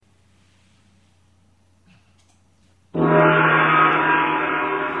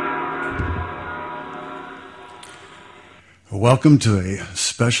Welcome to a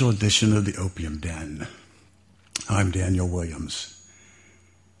special edition of the Opium Den. I'm Daniel Williams.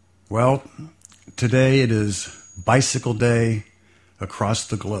 Well, today it is Bicycle Day across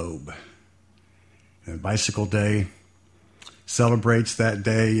the globe. And Bicycle Day celebrates that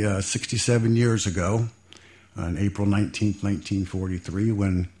day 67 years ago, on April 19th, 1943,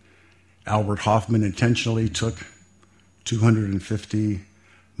 when Albert Hofmann intentionally took 250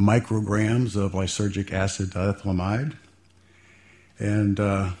 micrograms of lysergic acid diethylamide and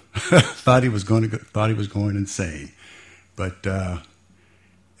thought he was going insane. But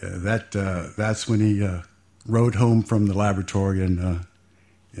that's when he rode home from the laboratory at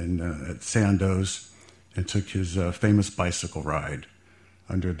Sandoz and took his famous bicycle ride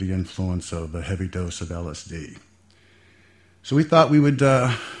under the influence of a heavy dose of LSD. So we thought we would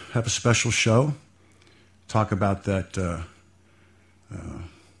have a special show, talk about that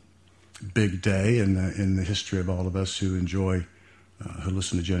big day in the history of all of us who enjoy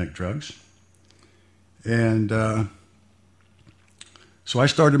hallucinogenic drugs. And so I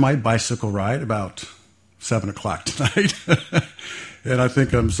started my bicycle ride about 7 o'clock tonight. And I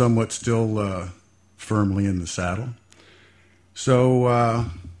think I'm somewhat still firmly in the saddle. So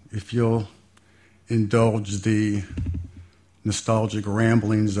if you'll indulge the nostalgic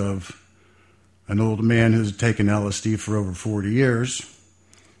ramblings of an old man who's taken LSD for over 40 years,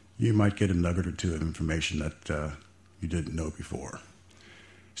 you might get a nugget or two of information that you didn't know before.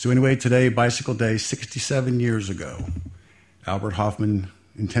 So anyway, today, Bicycle Day, 67 years ago, Albert Hofmann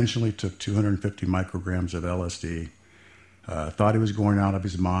intentionally took 250 micrograms of LSD, thought he was going out of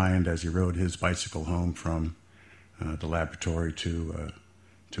his mind as he rode his bicycle home from the laboratory to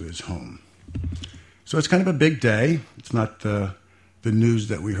his home. So it's kind of a big day. It's not the news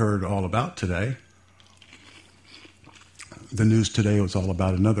that we heard all about today. The news today was all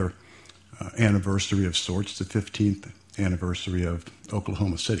about another anniversary of sorts, the 15th anniversary of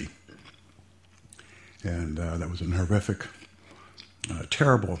Oklahoma City. And that was a horrific,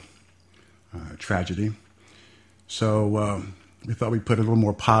 terrible tragedy. So we thought we'd put a little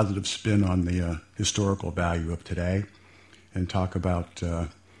more positive spin on the historical value of today and talk about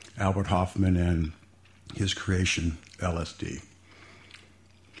Albert Hofmann and his creation, LSD.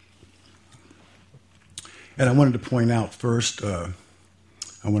 And I wanted to point out first, I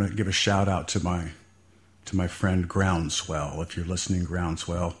want to give a shout out to my friend Groundswell. If you're listening,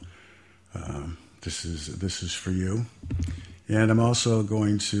 Groundswell, this is for you. And I'm also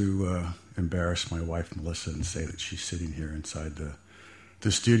going to embarrass my wife Melissa and say that she's sitting here inside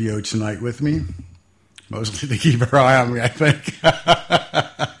the studio tonight with me, mostly to keep her eye on me, I think,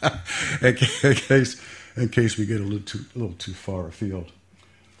 in case we get a little too far afield.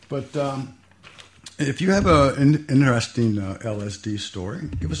 But if you have an interesting LSD story,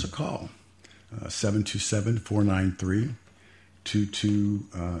 give us a call,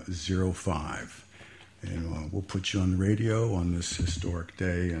 727-493-2205. And we'll put you on the radio on this historic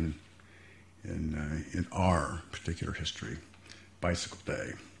day in our particular history, Bicycle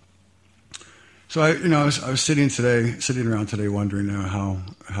Day. So I was sitting around today wondering how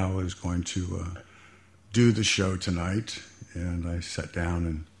I was going to do the show tonight, and I sat down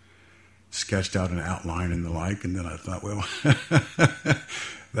and sketched out an outline and the like, and then I thought, well,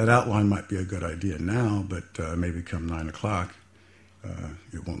 that outline might be a good idea now, but maybe come 9 o'clock,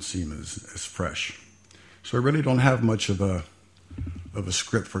 it won't seem as fresh. So I really don't have much of a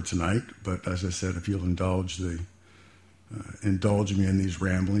script for tonight, but as I said, if you'll indulge me in these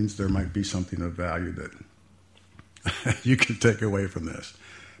ramblings, there might be something of value that you can take away from this.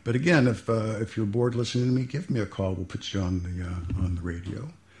 But again, if you're bored listening to me, give me a call. We'll put you on the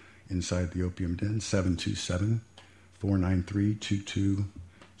radio inside the Opium Den,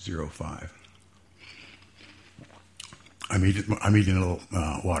 727-493-2205. I'm eating a little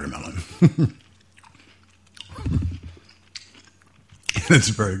watermelon. It's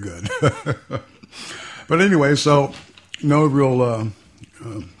very good. But anyway, so no real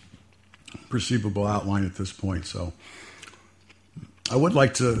perceivable outline at this point. So I would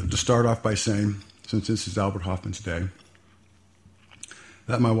like to start off by saying, since this is Albert Hofmann's day,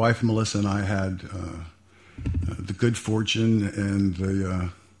 that my wife Melissa and I had the good fortune and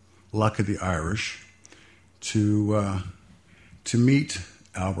the luck of the Irish to meet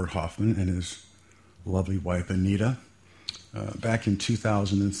Albert Hofmann and his lovely wife Anita back in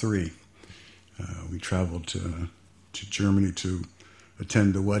 2003. We traveled to Germany to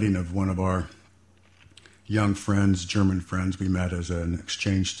attend the wedding of one of our young friends, German friends we met as an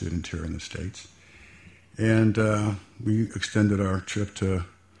exchange student here in the States. And we extended our trip to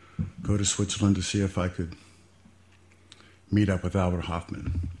go to Switzerland to see if I could meet up with Albert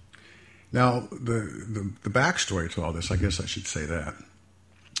Hofmann. Now, the backstory to all this, I guess I should say that,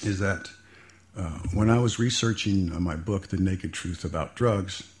 is that when I was researching my book, The Naked Truth About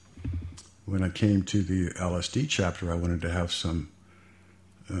Drugs, when I came to the LSD chapter, I wanted to have some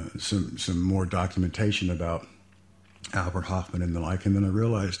more documentation about Albert Hoffman and the like, and then I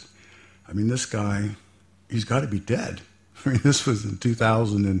realized, I mean, this guy, he's got to be dead. I mean, this was in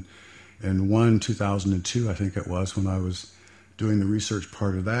 2001, 2002, I think it was, when I was doing the research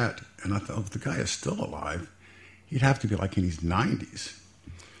part of that, and I thought, if the guy is still alive, he'd have to be like in his 90s.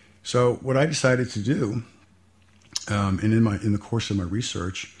 So what I decided to do, and in the course of my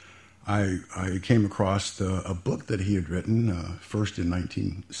research, I came across a book that he had written, first in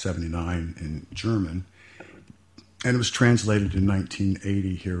 1979 in German, and it was translated in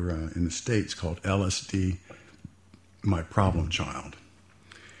 1980 here in the States, called LSD, My Problem Child.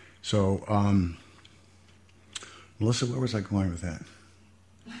 So, Melissa, where was I going with that?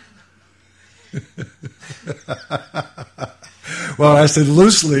 Well, I said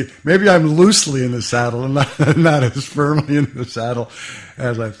loosely. Maybe I'm loosely in the saddle and not as firmly in the saddle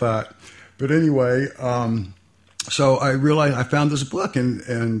as I thought. But anyway, so I realized I found this book,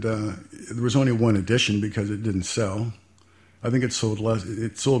 and there was only one edition because it didn't sell. I think it sold less.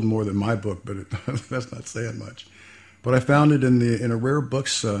 It sold more than my book, but that's not saying much. But I found it in a rare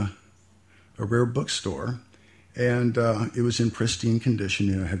bookstore, and it was in pristine condition.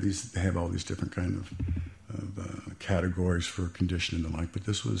 You know, they have all these different kind of categories for condition and the like, but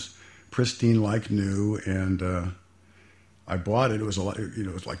this was pristine, like new, and I bought it. It was a lot,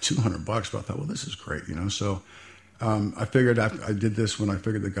 it was like $200, but I thought, well, this is great, So I figured after I did this when I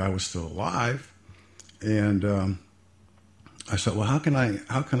figured the guy was still alive, and I said, well, how can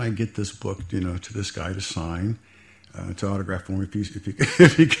I get this book, to this guy to sign, to autograph for him if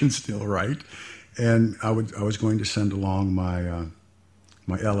he can still write, and I was going to send along my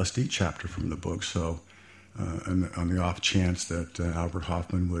LSD chapter from the book, so. On the off chance that Albert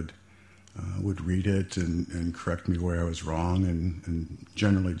Hoffman would read it and correct me where I was wrong, and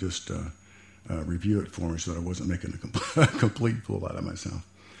generally just review it for me so that I wasn't making a complete fool out of myself.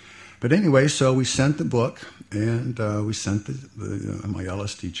 But anyway, so we sent the book, and we sent my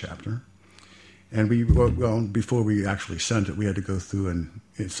LSD chapter, and before we actually sent it, we had to go through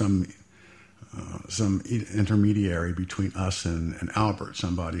some intermediary between us and Albert,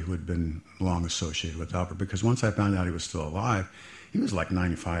 somebody who had been long associated with Albert, because once I found out he was still alive, he was like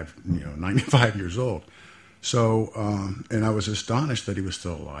 95 years old. So, and I was astonished that he was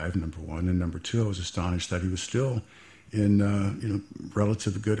still alive, number one, and number two, I was astonished that he was still in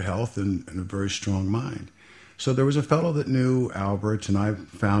relative good health and a very strong mind. So there was a fellow that knew Albert, and I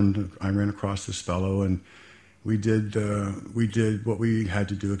ran across this fellow, and we did what we had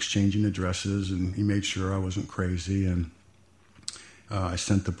to do, exchanging addresses, and he made sure I wasn't crazy, and I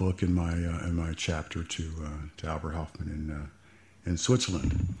sent the book in my chapter to Albert Hoffman in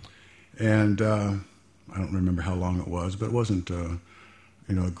Switzerland, and I don't remember how long it was, but it wasn't a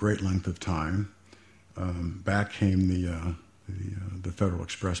great length of time. Back came the Federal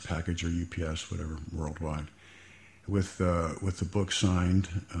Express package, or UPS, whatever, worldwide, with the book signed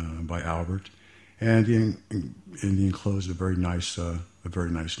by Albert. And he enclosed a very nice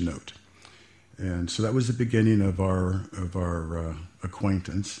note, and so that was the beginning of our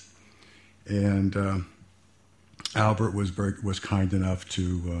acquaintance. And Albert was kind enough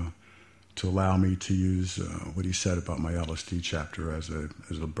to allow me to use what he said about my LSD chapter as a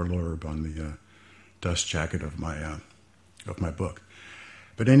blurb on the dust jacket of my book.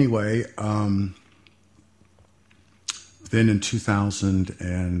 But anyway. Then in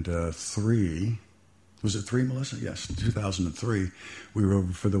 2003, was it 3, Melissa? Yes, 2003, we were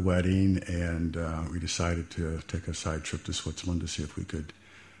over for the wedding, and we decided to take a side trip to Switzerland to see if we could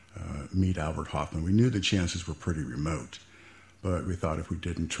meet Albert Hoffman. We knew the chances were pretty remote, but we thought if we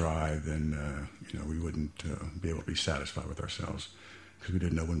didn't try, then we wouldn't be able to be satisfied with ourselves, because we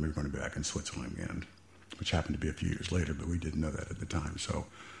didn't know when we were going to be back in Switzerland again, which happened to be a few years later, but we didn't know that at the time. So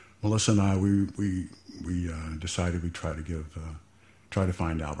Melissa and I, we decided we'd try to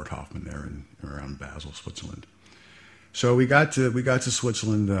find Albert Hoffman there around Basel, Switzerland. So we got to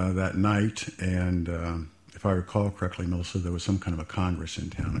Switzerland that night, and if I recall correctly, Melissa, there was some kind of a congress in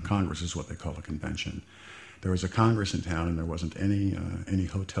town. A congress is what they call a convention. There was a congress in town, and there wasn't any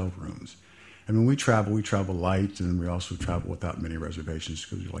hotel rooms. And when we travel light, and we also travel without many reservations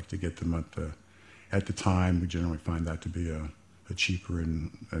because we like to get them at the time. We generally find that to be a cheaper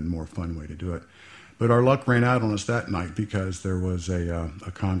and more fun way to do it. But our luck ran out on us that night because there was a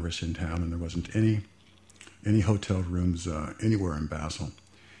congress in town, and there wasn't any hotel rooms anywhere in Basel.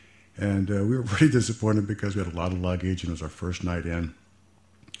 And we were pretty disappointed because we had a lot of luggage, and it was our first night in.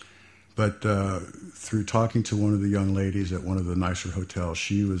 But through talking to one of the young ladies at one of the nicer hotels,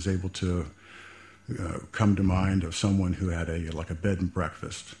 she was able to come to mind of someone who had a bed and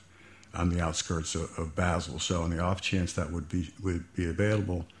breakfast on the outskirts of Basel. So on the off chance that would be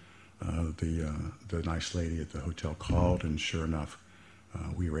available, the nice lady at the hotel called, and sure enough,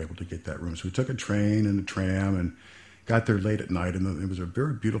 we were able to get that room. So we took a train and a tram and got there late at night, and it was a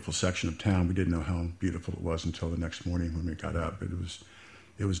very beautiful section of town. We didn't know how beautiful it was until the next morning when we got up.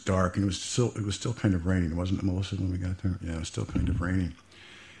 It was dark, and it was still kind of raining. Wasn't it, Melissa, when we got there? Yeah, it was still kind of raining.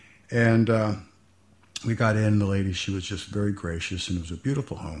 And we got in. The lady, she was just very gracious, and it was a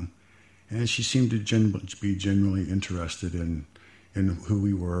beautiful home. And she seemed to be genuinely interested in who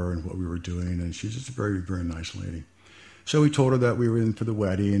we were and what we were doing. And she's just a very, very nice lady. So we told her that we were in for the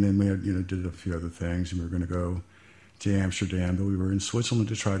wedding, and we had, did a few other things, and we were going to go to Amsterdam, but we were in Switzerland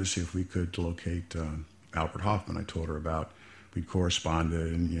to try to see if we could locate Albert Hoffman. I told her about, we'd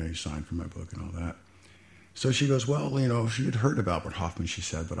corresponded, and he signed for my book and all that. So she goes, well, she had heard of Albert Hoffman, she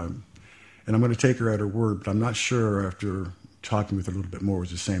said, I'm going to take her at her word, but I'm not sure after talking with her a little bit more it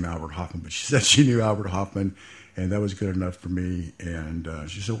was the same Albert Hoffman. But she said she knew Albert Hoffman, and that was good enough for me. And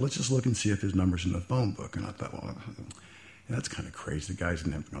she said, well, let's just look and see if his number's in the phone book. And I thought, well, that's kind of crazy. The guy's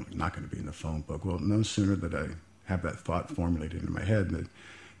not going to be in the phone book. Well, no sooner did I have that thought formulated in my head, and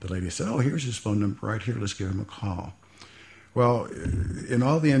the lady said, oh, here's his phone number right here. Let's give him a call. Well, in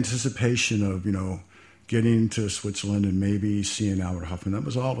all the anticipation of, getting to Switzerland and maybe seeing Albert Hoffman, that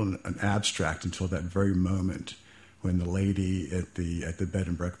was all an abstract until that very moment when the lady at the bed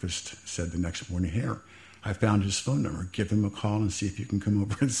and breakfast said the next morning, here, I found his phone number. Give him a call and see if you can come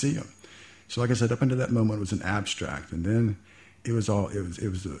over and see him. So like I said, up until that moment, it was an abstract. And then it was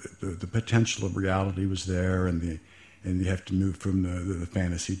the potential of reality was there, and you have to move from the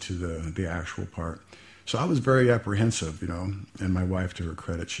fantasy to the actual part. So I was very apprehensive, and my wife, to her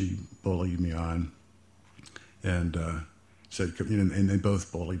credit, she bullied me on, and said, and they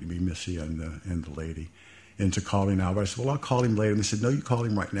both bullied me, Missy and the lady, into calling Albert. I said, well, I'll call him later. And they said, no, you call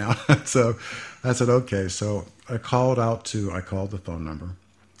him right now. So I said, okay. So I called the phone number,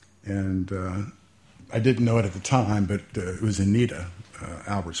 and I didn't know it at the time, but it was Anita,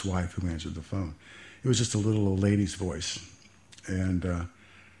 Albert's wife, who answered the phone. It was just a little old lady's voice, and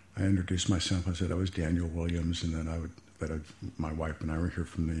I introduced myself. I said I was Daniel Williams, and then my wife and I were here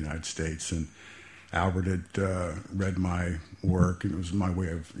from the United States, and Albert had read my work, and it was my way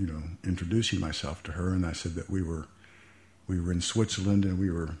of introducing myself to her. And I said that we were in Switzerland, and we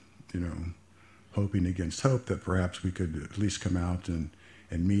were hoping against hope that perhaps we could at least come out and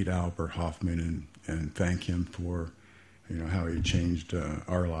meet Albert Hoffman and thank him for how he changed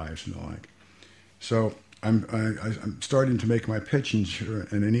our lives and the like. So I'm starting to make my pitch,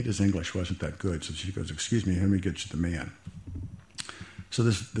 and Anita's English wasn't that good, so she goes, excuse me, let me get you the man. So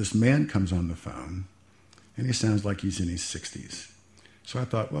this man comes on the phone, and he sounds like he's in his 60s. So I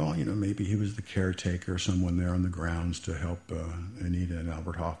thought, well, maybe he was the caretaker or someone there on the grounds to help Anita and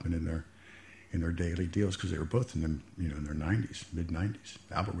Albert Hoffman in their daily deals, because they were both in their 90s, mid-90s.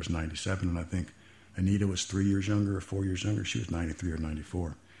 Albert was 97, and I think Anita was 3 years younger or 4 years younger. She was 93 or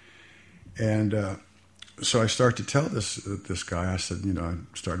 94. And so I start to tell this guy, I said, I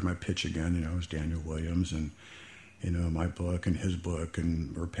started my pitch again, it was Daniel Williams, and my book and his book,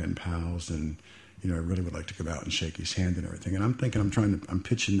 and we're pen pals, and I really would like to come out and shake his hand and everything. And I'm thinking, I'm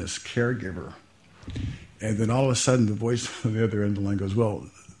pitching this caregiver, and then all of a sudden the voice on the other end of the line goes, well,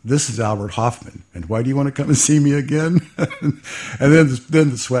 this is Albert Hoffman, and why do you want to come and see me again? And then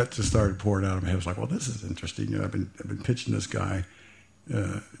the sweat just started pouring out of my head. I was like, well, this is interesting. I've been pitching this guy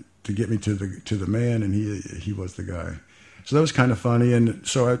to get me to the man, and he was the guy. So that was kind of funny. And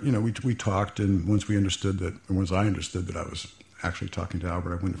so we talked, and once I understood that I was actually talking to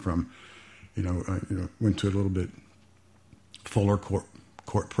Albert, I went from went to a little bit fuller court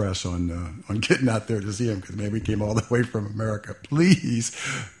press on getting out there to see him, because maybe he came all the way from America. Please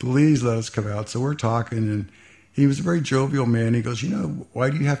let us come out. So we're talking, and he was a very jovial man. He goes, why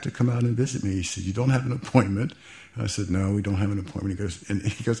do you have to come out and visit me? He said, you don't have an appointment. And I said, no, we don't have an appointment.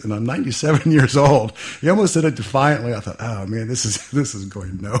 He goes, and I'm 97 years old. He almost said it defiantly. I thought, oh man, this is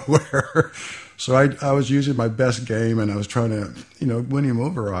going nowhere. So I was using my best game, and I was trying to, win him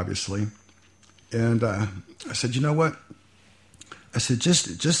over, obviously. And I said, you know what? I said, just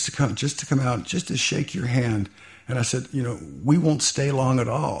to come out, just to shake your hand. And I said, we won't stay long at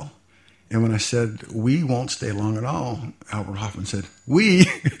all. And when I said, we won't stay long at all, Albert Hoffman said, we?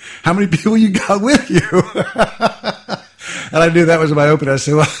 How many people you got with you? And I knew that was my opening. I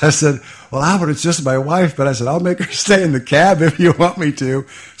said, well, Albert, it's just my wife. But I said, I'll make her stay in the cab if you want me to.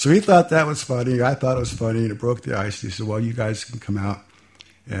 So he thought that was funny. I thought it was funny, and it broke the ice. He said, well, you guys can come out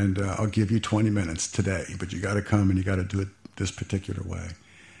and I'll give you 20 minutes today, but you got to come and you got to do it this particular way.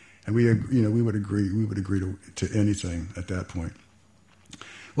 And we would agree to anything at that point.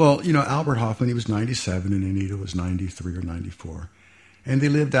 Well, Albert Hoffman, he was 97 and Anita was 93 or 94. And they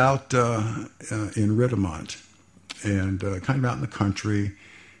lived out in Riddermont and kind of out in the country.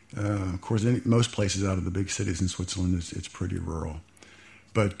 Of course, most places out of the big cities in Switzerland, it's pretty rural.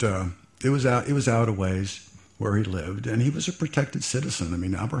 But it was out a ways where he lived, and he was a protected citizen. I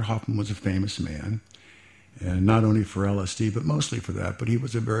mean, Albert Hoffman was a famous man, and not only for LSD, but mostly for that. But he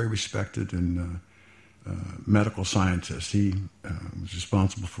was a very respected and medical scientist. He was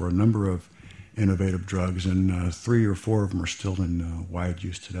responsible for a number of innovative drugs, and 3 or 4 of them are still in wide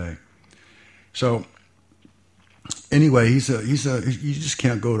use today. So anyway, you just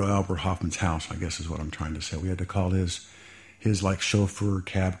can't go to Albert Hoffman's house, I guess is what I'm trying to say. We had to call his like chauffeur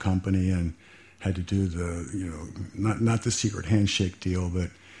cab company and had to do the, not the secret handshake deal, but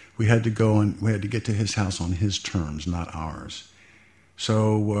we had to go and we had to get to his house on his terms, not ours.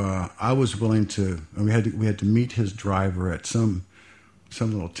 So I was willing to, and we had to meet his driver at some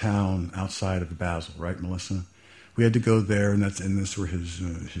little town outside of Basel, right, Melissa? We had to go there, and that's where his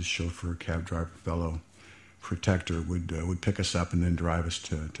chauffeur, cab driver, fellow protector would pick us up and then drive us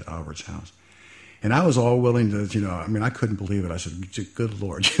to Albert's house. And I was all willing to, I couldn't believe it. I said, good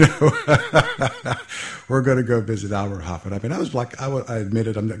Lord, we're going to go visit Albert Hoffman. I was like, I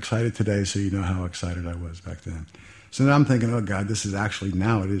admitted I'm excited today, so you know how excited I was back then. So now I'm thinking, oh God, this is actually,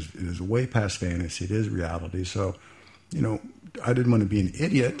 now it is way past fantasy. It is reality. So, I didn't want to be an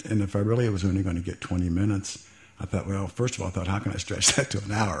idiot. And if I really was only going to get 20 minutes, I thought, well, first of all, how can I stretch that to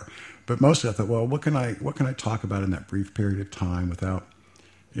an hour? But mostly I thought, well, what can I talk about in that brief period of time without,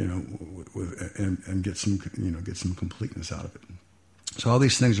 and get some completeness out of it. So all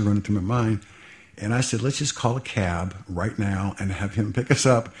these things are running through my mind. And I said, let's just call a cab right now and have him pick us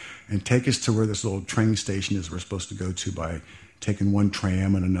up and take us to where this little train station is we're supposed to go to by taking one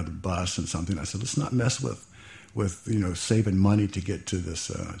tram and another bus and something. I said, let's not mess with saving money to get to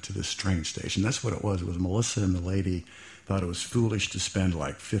this train station. That's what it was. It was Melissa and the lady thought it was foolish to spend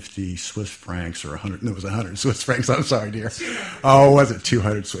like 50 Swiss francs or 100. No, it was 100 Swiss francs. I'm sorry, dear. Oh, was it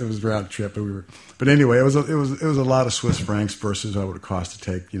 200? It was a round trip, but anyway, it was a lot of Swiss francs versus what it would cost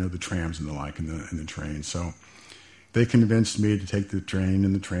to take the trams and the like and the train. So they convinced me to take the train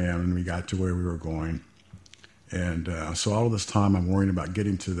and the tram, and we got to where we were going. And so all of this time, I'm worrying about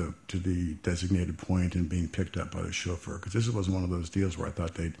getting to the designated point and being picked up by the chauffeur, because this was one of those deals where I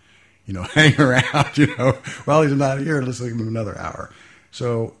thought they'd hang around. Well, he's not here. Let's give him another hour.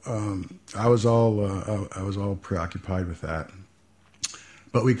 So I was all preoccupied with that.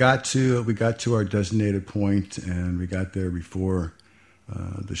 But we got to our designated point, and we got there before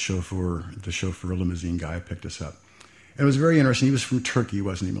the chauffeur limousine guy picked us up. And it was very interesting. He was from Turkey,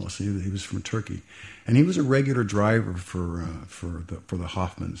 wasn't he, Melissa? He was from Turkey, and he was a regular driver for the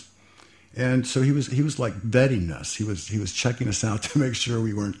Hoffmans. And so he was like vetting us. He was checking us out to make sure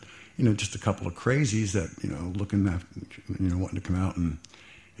we weren't just a couple of crazies that looking at wanting to come out and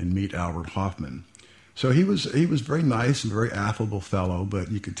meet Albert Hoffman. So he was very nice and very affable fellow,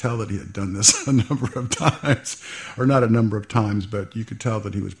 but you could tell that he had done this a number of times, or not a number of times, but you could tell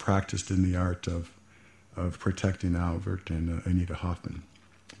that he was practiced in the art of protecting Albert and Anita Hoffman,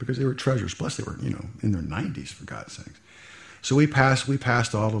 because they were treasures. Plus, they were in their 90s, for God's sakes. So we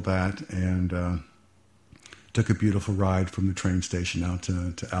passed all of that and took a beautiful ride from the train station out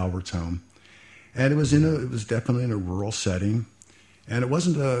to Albert's home, and it was definitely in a rural setting, and it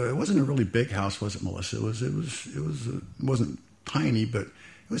wasn't a really big house, was it, Melissa? It wasn't tiny, but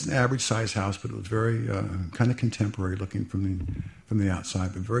it was an average size house, but it was very kind of contemporary looking from the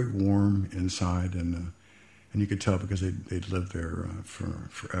outside, but very warm inside, and you could tell because they'd lived there for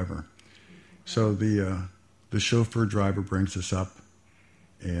forever. So the chauffeur driver brings us up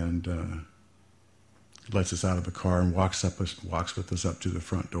and lets us out of the car and walks with us up to the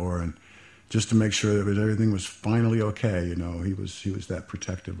front door, and just to make sure that everything was finally okay. He was that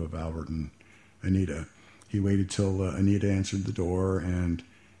protective of Albert and Anita. He waited till Anita answered the door and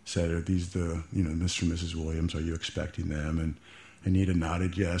said, "Are these the Mr. and Mrs. Williams? Are you expecting them?" And Anita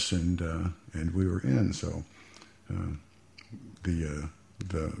nodded yes, and we were in. So the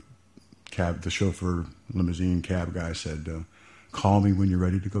chauffeur limousine cab guy said, "Call me when you're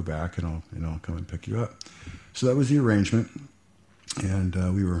ready to go back, and I'll come and pick you up." So that was the arrangement, and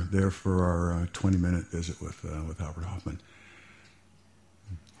we were there for our 20-minute visit with Albert Hoffman.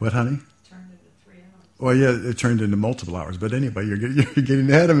 What, honey? Turned into 3 hours. Well, yeah, it turned into multiple hours. But anyway, you're getting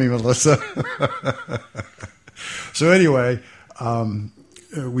ahead of me, Melissa. So anyway,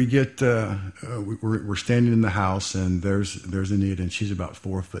 we're standing in the house, and there's Anita, and she's about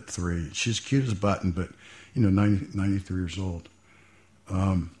 4'3". She's cute as a button, but 93 years old.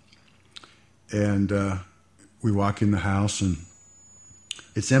 And we walk in the house, and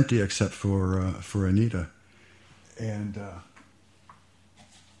it's empty except for Anita, and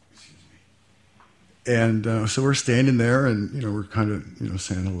so we're standing there, and we're kind of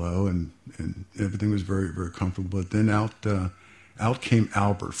saying hello, and everything was very, very comfortable. But then out came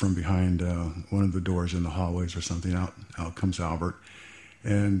Albert from behind one of the doors in the hallways or something. Out comes Albert,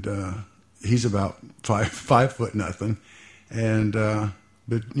 and he's about 5'0" nothing, and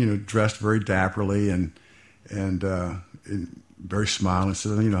but dressed very dapperly and very smiling.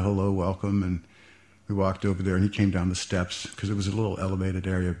 Said hello, welcome, and we walked over there, and he came down the steps because it was a little elevated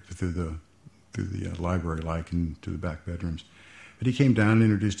area through the library, and to the back bedrooms. But he came down and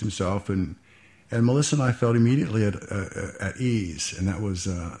introduced himself, and Melissa and I felt immediately at ease, and that was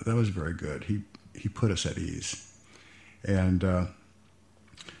very good. He put us at ease, and the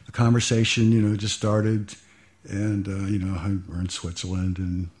conversation just started, and we're in Switzerland,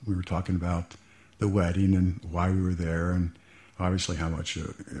 and we were talking about the wedding and why we were there, and obviously how much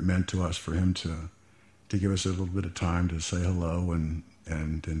it meant to us for him to give us a little bit of time to say hello and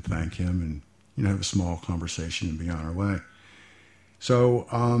thank him, and have a small conversation and be on our way. So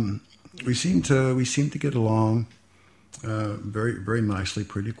we seemed to get along very, very nicely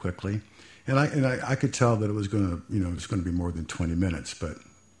pretty quickly, and I could tell that it was going to be more than 20 minutes, but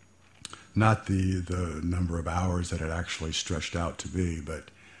not the number of hours that it actually stretched out to be. But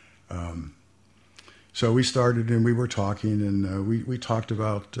so we started, and we were talking, and we talked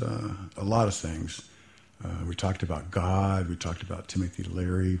about a lot of things. We talked about God. We talked about Timothy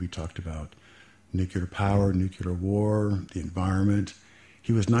Leary. We talked about nuclear power, nuclear war, the environment.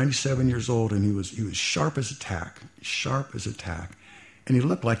 He was 97 years old, and he was sharp as a tack, and he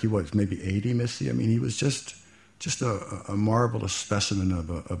looked like he was maybe 80, Missy. I mean, he was just a marvelous specimen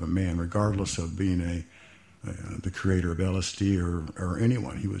of a man, regardless of being the creator of LSD or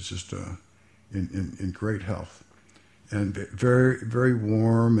anyone. He was just in great health, and very, very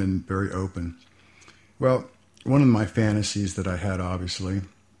warm and very open. Well, one of my fantasies that I had, obviously,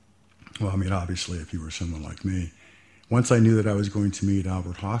 if you were someone like me, once I knew that I was going to meet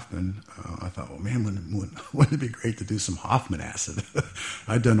Albert Hofmann, I thought, well, man, wouldn't it be great to do some Hoffman acid?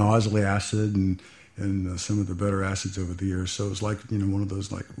 I'd done Osley acid and some of the better acids over the years, so it was like, one of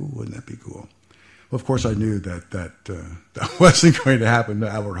those, like, ooh, wouldn't that be cool? Well, of course, I knew that wasn't going to happen.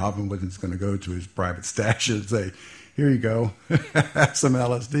 Albert Hofmann wasn't going to go to his private stash and say, here you go, have some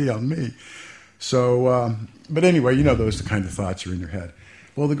LSD on me. So, but anyway, those kind of thoughts are in your head.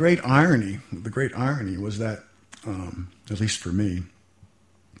 Well, the great irony was that, at least for me,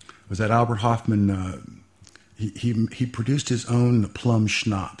 was that Albert Hofmann, he produced his own plum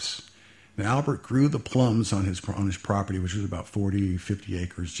schnapps. Now, Albert grew the plums on his property, which was about 40, 50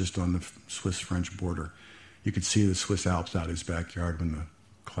 acres, just on the Swiss-French border. You could see the Swiss Alps out his backyard when the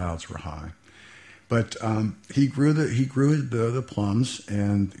clouds were high. But he grew the plums,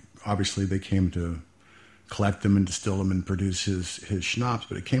 and obviously they came to collect them and distill them and produce his schnapps.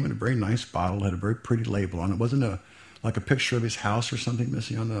 But it came in a very nice bottle, had a very pretty label on it. It wasn't like a picture of his house or something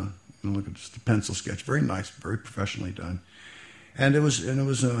missing on the like just a pencil sketch. Very nice, very professionally done. And it was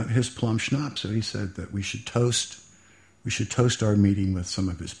his plum schnapps. So he said that we should toast our meeting with some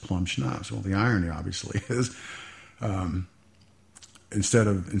of his plum schnapps. Well, the irony obviously is instead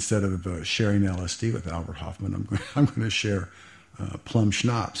of sharing LSD with Albert Hofmann, I'm going to share plum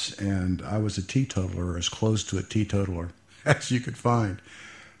schnapps, and I was a teetotaler, as close to a teetotaler as you could find.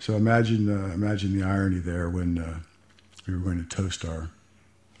 So imagine the irony there when we were going to toast our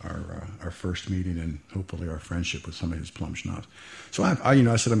first meeting and hopefully our friendship with some of his plum schnapps. So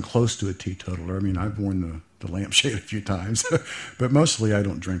I said I'm close to a teetotaler. I mean, I've worn the lampshade a few times, but mostly I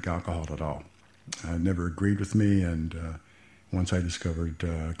don't drink alcohol at all. It never agreed with me, and once I discovered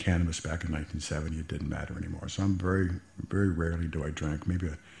cannabis back in 1970, it didn't matter anymore. So I'm very, very rarely do I drink. Maybe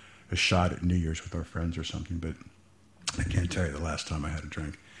a shot at New Year's with our friends or something, but I can't tell you the last time I had a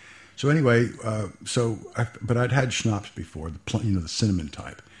drink. So anyway, but I'd had schnapps before, the cinnamon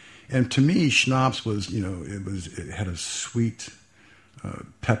type, and to me, schnapps was, it had a sweet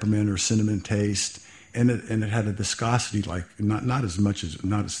peppermint or cinnamon taste, and it had a viscosity like not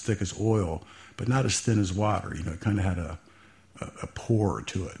as thick as oil, but not as thin as water. It kind of had a pour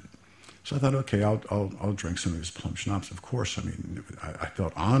to it. So I thought, okay, I'll drink some of his plum schnapps. Of course, I mean, I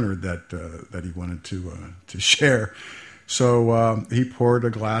felt honored that he wanted to share. So he poured a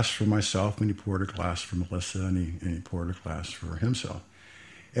glass for myself, and he poured a glass for Melissa, and he poured a glass for himself.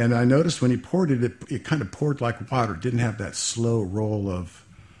 And I noticed when he poured it, it kind of poured like water. It didn't have that slow roll of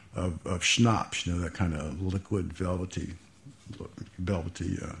schnapps, that kind of liquid, velvety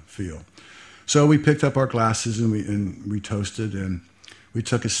feel. So we picked up our glasses and we toasted and we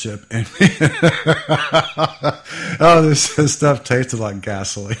took a sip and oh, this stuff tasted like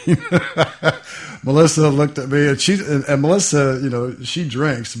gasoline. Melissa looked at me and Melissa, she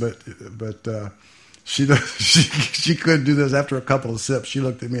drinks, but she couldn't do this after a couple of sips. She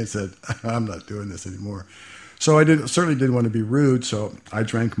looked at me and said, "I'm not doing this anymore." So I certainly didn't want to be rude. So I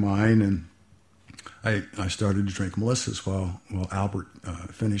drank mine and I started to drink Melissa's while Albert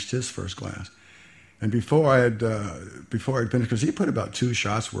finished his first glass. And before I'd finished, because he put about 2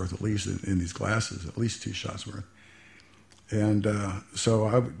 shots worth at least in these glasses, at least 2 shots worth. And so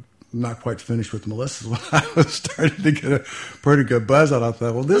I'm not quite finished with Melissa's when I was starting to get a pretty good buzz out. I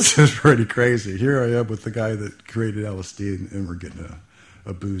thought, well, this is pretty crazy. Here I am with the guy that created LSD, and we're getting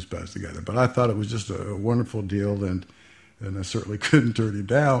a booze buzz together. But I thought it was just a wonderful deal, and I certainly couldn't turn him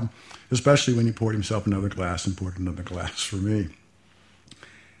down, especially when he poured himself another glass and poured another glass for me.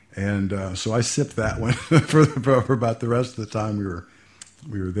 And so I sipped that one for about the rest of the time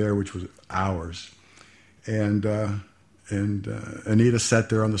we were there, which was hours. And Anita sat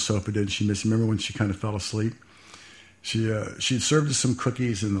there on the sofa. Didn't she miss? Remember when she kind of fell asleep? She'd served us some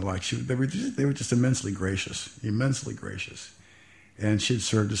cookies and the like. They were just immensely gracious. And she'd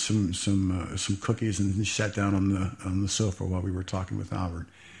served us some cookies, and she sat down on the sofa while we were talking with Albert.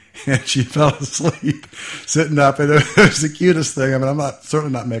 And she fell asleep sitting up, and it was the cutest thing. I mean, I'm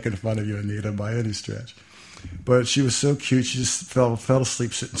certainly not making fun of you, Anita, by any stretch. But she was so cute. She just fell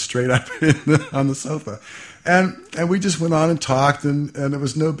asleep sitting straight up on the sofa. And we just went on and talked, and it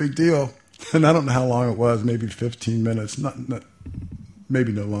was no big deal. And I don't know how long it was, maybe 15 minutes, not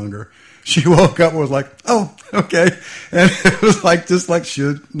maybe no longer. She woke up and was like, "Oh, okay." And it was just like she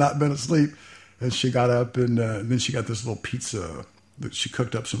had not been asleep. And she got up, and then she got this little pizza. She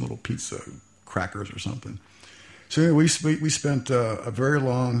cooked up some little pizza crackers or something. So anyway, we spent a very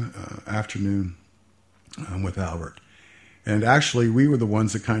long afternoon with Albert. And actually, we were the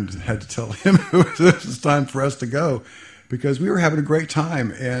ones that kind of had to tell him it was time for us to go, because we were having a great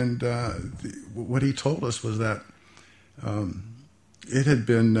time. And what he told us was that it had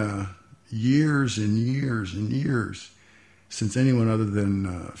been years and years and years since anyone other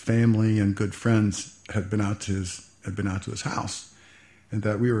than family and good friends had been out to his house. And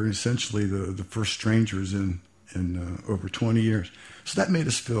that we were essentially the first strangers in over 20 years. So that made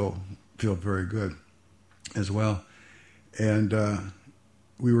us feel very good as well. And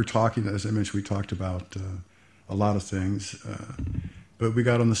we were talking, as I mentioned, we talked about a lot of things. But we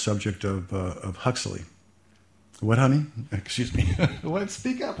got on the subject of Huxley. What, honey? Excuse me. What?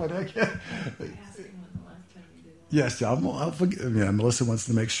 Speak up. What? I can't. Yes, I'll forget. Yeah, Melissa wants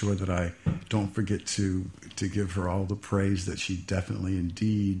to make sure that I don't forget to give her all the praise that she definitely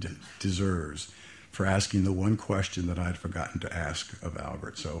indeed deserves for asking the one question that I had forgotten to ask of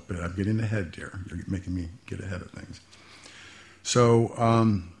Albert. So, but I'm getting ahead, dear. You're making me get ahead of things. So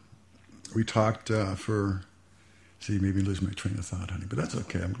we talked maybe lose my train of thought, honey, but that's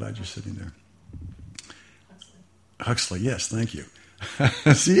okay. I'm glad you're sitting there. Huxley, yes, thank you.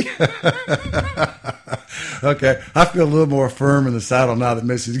 See? Okay, I feel a little more firm in the saddle now that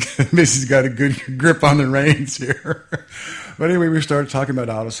Missy's got a good grip on the reins here. But anyway, we started talking about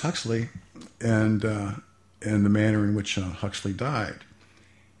Aldous Huxley and the manner in which Huxley died.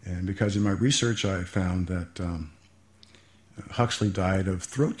 And because in my research I found that Huxley died of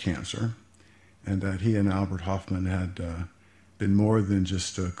throat cancer, and that he and Albert Hofmann had been more than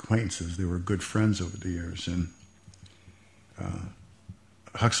just acquaintances. They were good friends over the years. And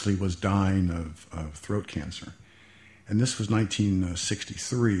Huxley was dying of throat cancer. And this was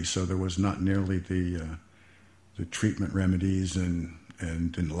 1963, so there was not nearly the treatment remedies and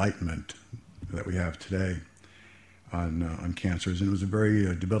enlightenment that we have today on cancers. And it was a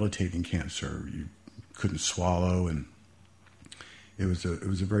very debilitating cancer. You couldn't swallow, and it was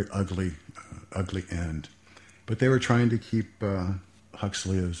a very ugly end. But they were trying to keep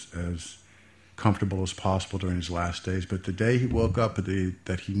Huxley as comfortable as possible during his last days. But the day he woke up,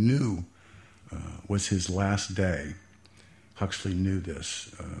 that he knew was his last day, Huxley knew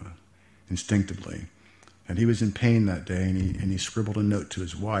this instinctively. And he was in pain that day, and he scribbled a note to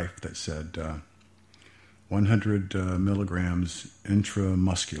his wife that said 100 milligrams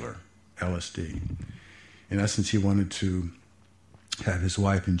intramuscular LSD. In essence, he wanted to have his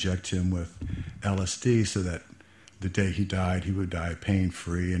wife inject him with LSD so that the day he died, he would die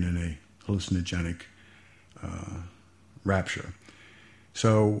pain-free and in a hallucinogenic rapture.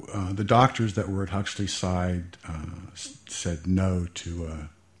 So the doctors that were at Huxley's side said no to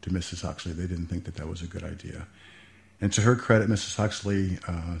Mrs. Huxley. They didn't think that that was a good idea. And to her credit, Mrs. Huxley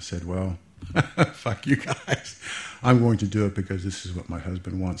said, well, fuck you guys. I'm going to do it because this is what my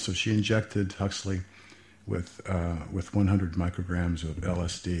husband wants. So she injected Huxley with 100 micrograms of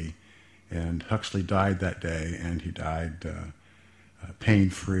LSD. And Huxley died that day, and he died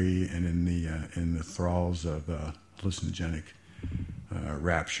pain-free and in the thralls of hallucinogenic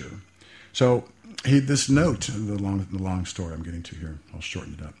rapture. So this note, the long story I'm getting to here, I'll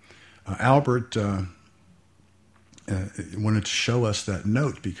shorten it up. Albert wanted to show us that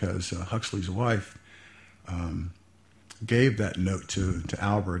note because Huxley's wife gave that note to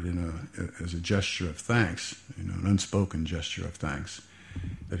Albert as a gesture of thanks, an unspoken gesture of thanks,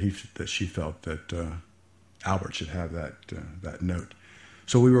 that she felt that Albert should have that note.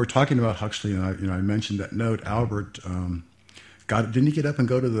 So we were talking about Huxley, and I mentioned that note. Albert didn't he get up and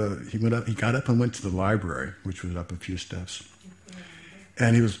go to he got up and went to the library, which was up a few steps.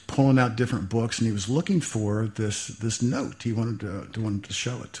 And he was pulling out different books, and he was looking for this note. He wanted to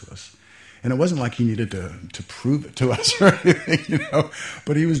show it to us. And it wasn't like he needed to prove it to us or anything,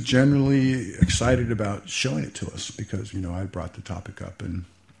 But he was generally excited about showing it to us because, I brought the topic up, and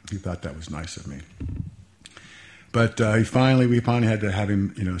he thought that was nice of me. But we finally had to have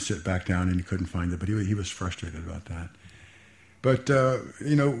him, sit back down, and he couldn't find it. But he was frustrated about that. But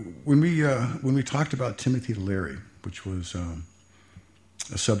when we talked about Timothy Leary, which was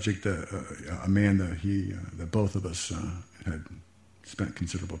a subject, a man that both of us had spent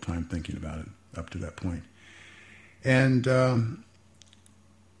considerable time thinking about it up to that point. And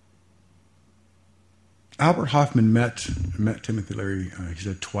Albert Hofmann met Timothy Leary, he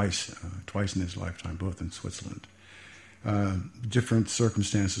said twice in his lifetime, both in Switzerland. Different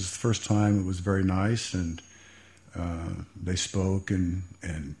circumstances. The first time it was very nice, and they spoke, and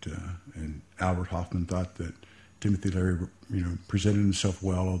Albert Hofmann thought that Timothy Leary, presented himself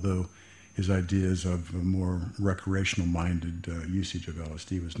well, although his ideas of a more recreational-minded usage of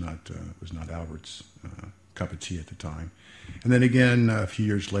LSD was not Albert's cup of tea at the time. And then again, a few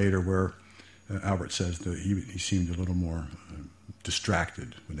years later, where Albert says that he seemed a little more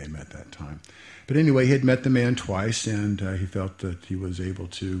distracted when they met that time. But anyway, he had met the man twice, and he felt that he was able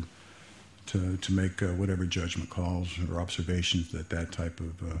to make whatever judgment calls or observations that type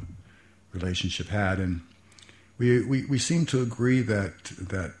of relationship had. And we seem to agree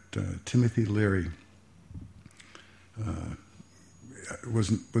that Timothy Leary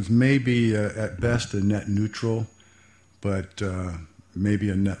was maybe at best a net neutral, but maybe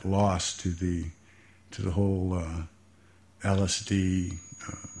a net loss to the whole LSD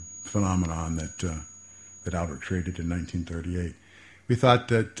phenomenon that Albert created in 1938. We thought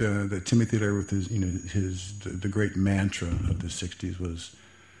that Timothy Leary, with the great mantra of the '60s was,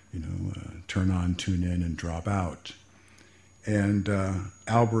 turn on, tune in, and drop out. And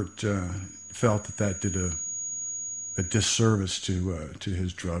Albert felt that did a disservice to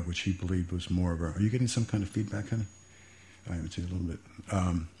his drug, which he believed was more of a... Are you getting some kind of feedback, honey? I would say a little bit.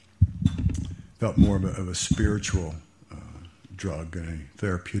 Felt more of a spiritual drug, and a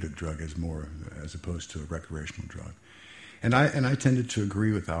therapeutic drug as opposed to a recreational drug. And I tended to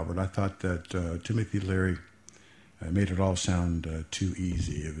agree with Albert. I thought that Timothy Leary made it all sound too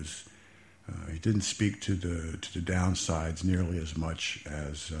easy. It was he didn't speak to the downsides nearly as much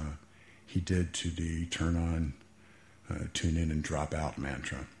as he did to the turn on, tune in, and drop out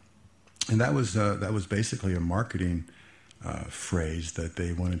mantra. And that was basically a marketing phrase that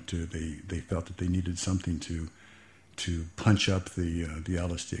they wanted to. They felt that they needed something to punch up the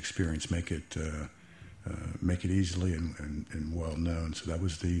LSD experience, make it easily and well known. So that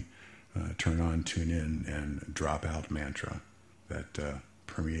was the turn on, tune in, and drop out mantra that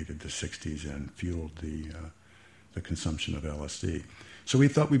permeated the '60s and fueled the consumption of LSD. So we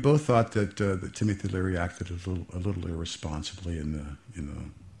both thought that Timothy Leary acted a little irresponsibly in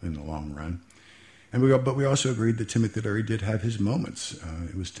the long run, and we also agreed that Timothy Leary did have his moments.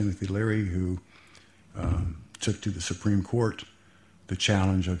 It was Timothy Leary who took to the Supreme Court the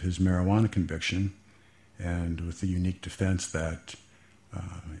challenge of his marijuana conviction, and with the unique defense that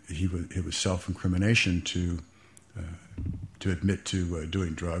it was self-incrimination to admit to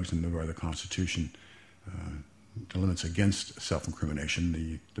doing drugs, and by the Constitution, the limits against self-incrimination,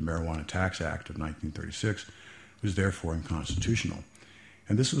 the Marijuana Tax Act of 1936, was therefore unconstitutional.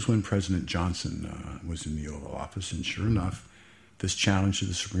 And this was when President Johnson was in the Oval Office, and sure enough, this challenge to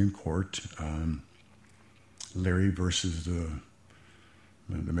the Supreme Court, Leary versus the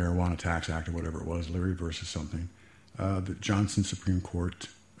Marijuana Tax Act or whatever it was, Leary versus something, the Johnson Supreme Court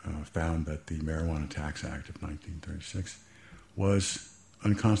found that the Marijuana Tax Act of 1936 was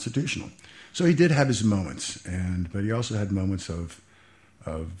unconstitutional. So he did have his moments, but he also had moments of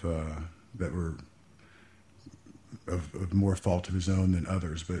of that were of more fault of his own than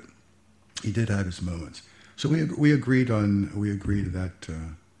others, but he did have his moments. So we agreed that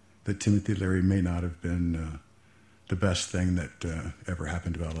that Timothy Leary may not have been the best thing that ever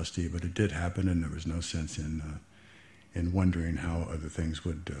happened to LSD, but it did happen, and there was no sense in wondering how other things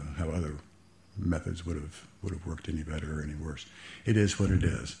would how other methods would have worked any better or any worse. It is what it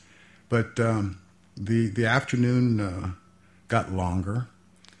is. But the afternoon got longer,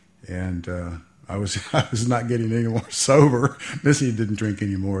 and I was not getting any more sober. Missy didn't drink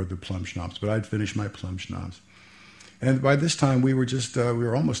any more of the plum schnapps, but I'd finished my plum schnapps. And by this time, we were just we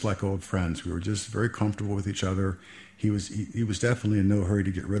were almost like old friends. We were just very comfortable with each other. He was definitely in no hurry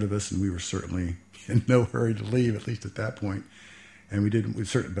to get rid of us, and we were certainly in no hurry to leave, at least at that point. And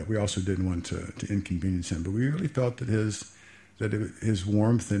but we also didn't want to inconvenience him. But we really felt that his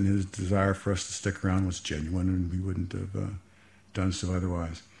warmth and his desire for us to stick around was genuine, and we wouldn't have done so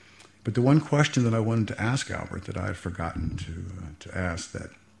otherwise. But the one question that I wanted to ask Albert that I had forgotten to ask,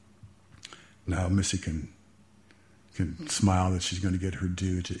 that now Missy can smile that she's going to get her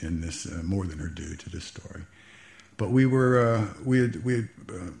due to end this, more than her due to this story. But we had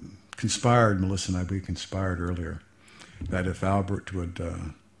conspired, Melissa and I, we conspired earlier that if Albert would,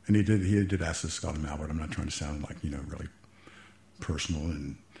 and he did ask us to call him Albert. I'm not trying to sound like, really personal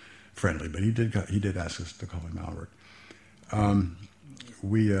and friendly, but he did ask us to call him Albert.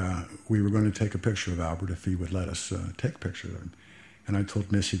 We were going to take a picture of Albert if he would let us take a picture of him. And I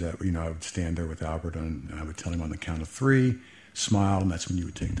told Missy that, I would stand there with Albert and I would tell him on the count of 3, smile, and that's when you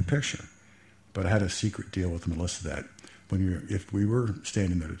would take the picture. But I had a secret deal with Melissa that if we were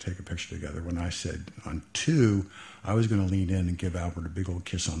standing there to take a picture together, when I said on 2, I was going to lean in and give Albert a big old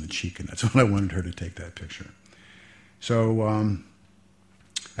kiss on the cheek, and that's when I wanted her to take that picture. So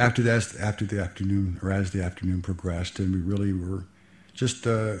after the afternoon, or as the afternoon progressed, and we really were just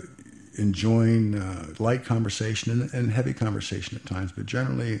enjoying light conversation and heavy conversation at times, but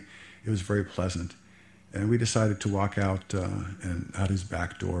generally it was very pleasant. And we decided to walk out his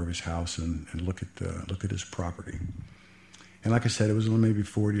back door of his house and look at his property. And like I said, it was only maybe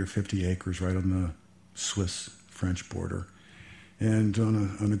 40 or 50 acres right on the Swiss-French border. And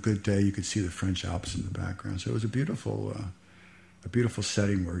on a good day, you could see the French Alps in the background. So it was a beautiful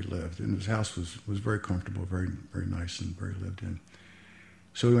setting where he lived. And his house was very comfortable, very, very nice, and very lived in.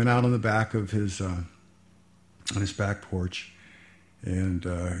 So we went out on the back of on his back porch, and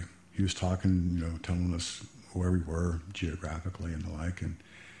he was talking, telling us where we were geographically and the like, and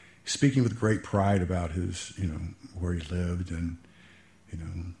speaking with great pride about his, where he lived and,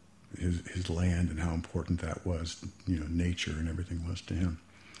 his land and how important that was, nature and everything was to him.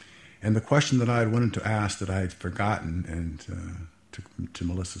 And the question that I had wanted to ask that I had forgotten, and to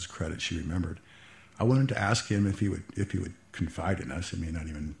Melissa's credit, she remembered. I wanted to ask him if he would confide in us. I mean, not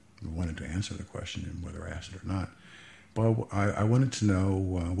even wanted to answer the question and whether I asked it or not. But I wanted to know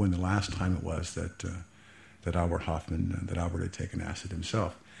when the last time it was that Albert had taken acid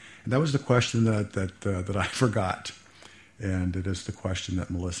himself. And that was the question that I forgot. And it is the question that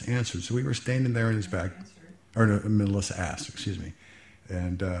Melissa answered. So we were standing there in his back, or no, Melissa asked, excuse me.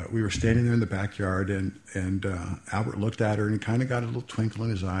 And we were standing there in the backyard, and Albert looked at her, and he kind of got a little twinkle in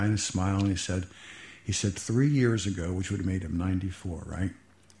his eye and a smile, and he said, 3 years ago, which would have made him 94, right?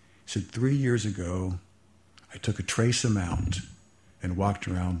 He said, 3 years ago, I took a trace amount and walked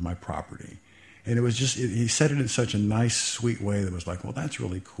around my property. And it was just, he said it in such a nice, sweet way that was like, well, that's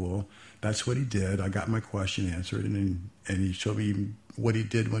really cool. That's what he did. I got my question answered, and he showed me what he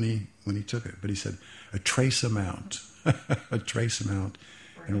did when he took it. But he said, a trace amount. A trace amount.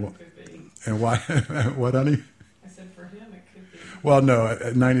 For him, could be. And why? What, honey? I said for him it could be. Well, no,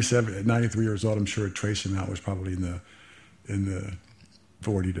 at 93 years old, I'm sure a trace amount was probably in the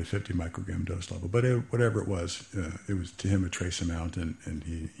 40 to 50 microgram dose level. But whatever it was to him a trace amount, and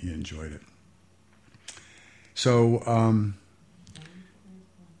he enjoyed it. So,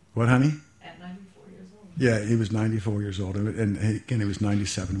 what, honey? At 94 years old. Yeah, he was 94 years old, and again, he was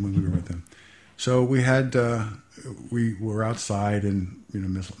 97 when we were with him. So we were outside, and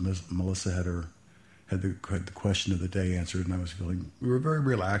Melissa had the question of the day answered, and we were very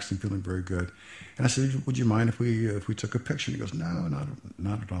relaxed and feeling very good. And I said, would you mind if we took a picture? And he goes, no,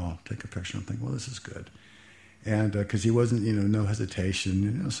 not at all. Take a picture. I'm thinking, well, this is good. And because he wasn't, no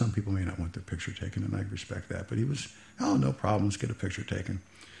hesitation. Some people may not want their picture taken, and I respect that. But he was, no problem. Let's get a picture taken.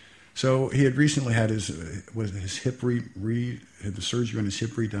 So he had recently had his hip had the surgery on his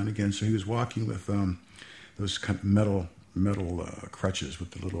hip redone again. So he was walking with those kind of metal crutches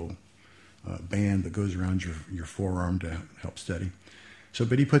with the little band that goes around your forearm to help steady. So,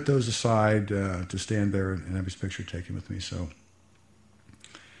 but he put those aside to stand there and have his picture taken with me. So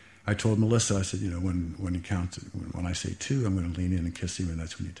I told Melissa, I said, when he counts, when I say 2, I'm going to lean in and kiss him, and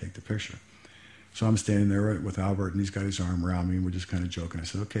that's when you take the picture. So I'm standing there with Albert, and he's got his arm around me, and we're just kind of joking. I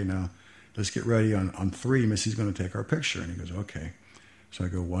said, okay, now let's get ready. On 3, Missy's going to take our picture. And he goes, okay. So I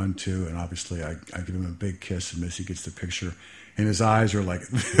go 1, 2, and obviously I give him a big kiss, and Missy gets the picture. And his eyes are like,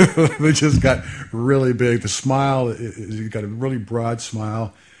 they just got really big. The smile, he got a really broad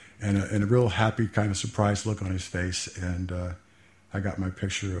smile and a real happy kind of surprised look on his face. And I got my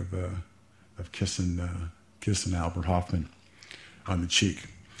picture of kissing Albert Hoffman on the cheek.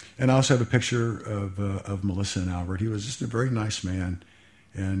 And I also have a picture of Melissa and Albert. He was just a very nice man,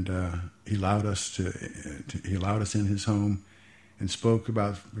 and he allowed us in his home and spoke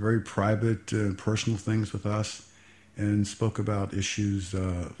about very private, personal things with us, and spoke about issues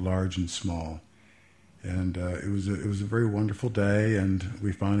large and small. And it was a very wonderful day. And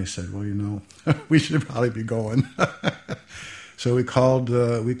we finally said, well, we should probably be going. So we called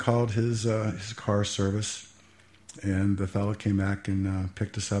his car service. And the fellow came back and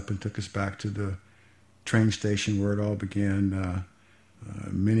picked us up and took us back to the train station where it all began.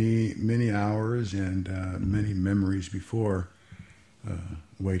 Many hours and many memories before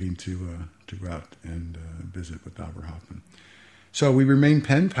waiting to go out and visit with Albert Hoffman. So we remained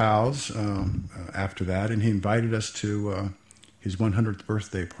pen pals after that, and he invited us to his 100th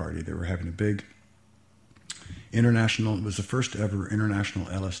birthday party. They were having a big it was the first ever international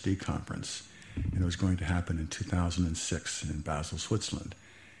LSD conference. And it was going to happen in 2006 in Basel, Switzerland.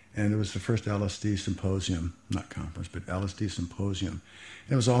 And it was the first LSD symposium, not conference, but LSD symposium.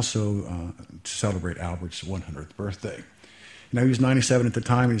 And it was also to celebrate Albert's 100th birthday. Now, he was 97 at the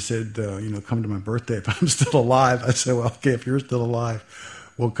time, and he said, come to my birthday if I'm still alive. I said, well, okay, if you're still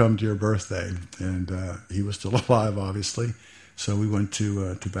alive, we'll come to your birthday. And he was still alive, obviously. So we went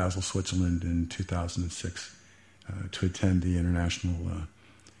to Basel, Switzerland in 2006 to attend the international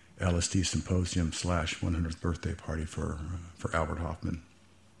LSD symposium / 100th birthday party for Albert Hoffman,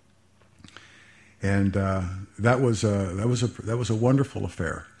 and that was a wonderful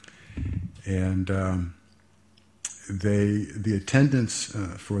affair, and the attendance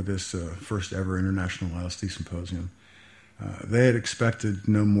for this first ever international LSD symposium, they had expected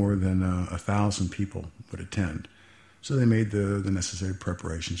no more than 1,000 people would attend, so they made the necessary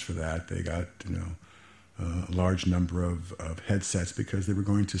preparations for that. They got a large number of headsets because they were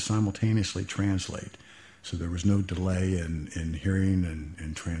going to simultaneously translate. So there was no delay in hearing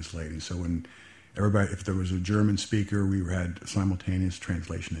and translating. So when if there was a German speaker, we had simultaneous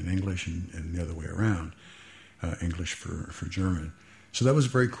translation in English and the other way around, English for German. So that was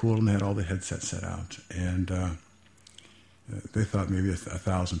very cool, and they had all the headsets set out. And they thought maybe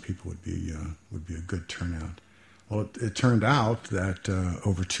 1,000 people would be a good turnout. Well, it turned out that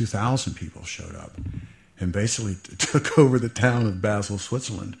over 2,000 people showed up, and basically took over the town of Basel,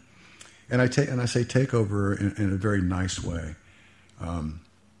 Switzerland. And I say take over in a very nice way.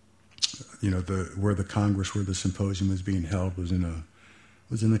 Where the symposium was being held was in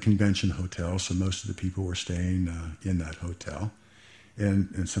a convention hotel, so most of the people were staying in that hotel,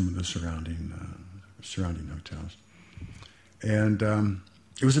 and some of the surrounding hotels. And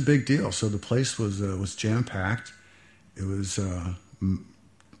it was a big deal. So the place was jam packed. It was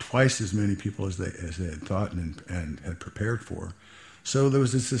twice as many people as they had thought and had prepared for. So there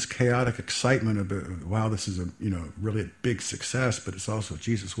was this chaotic excitement of, wow, this is really a big success, but it's also,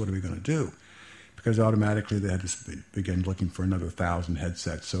 Jesus, what are we going to do? Because automatically they had to begin looking for another 1,000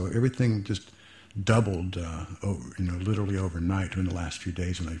 headsets. So everything just doubled, literally overnight during the last few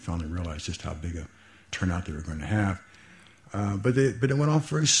days when they finally realized just how big a turnout they were going to have. But it went off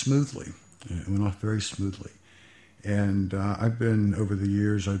very smoothly. And over the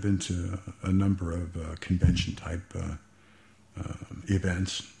years, I've been to a number of convention-type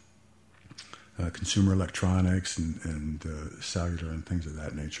events, consumer electronics and cellular and things of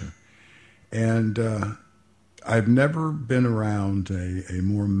that nature. And I've never been around a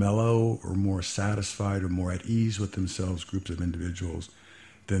more mellow or more satisfied or more at ease with themselves groups of individuals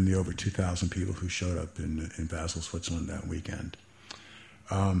than the over 2,000 people who showed up in Basel, Switzerland that weekend.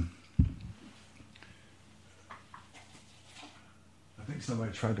 I think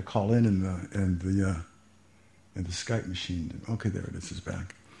somebody tried to call in the Skype machine. Okay, there it is. It's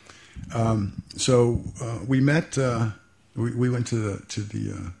back. So we met. We went to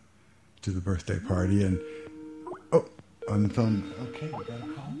the birthday party, and on the phone. Okay, we got a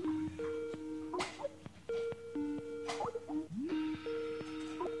call.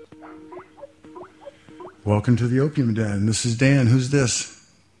 Welcome to the Opium Den. This is Dan. Who's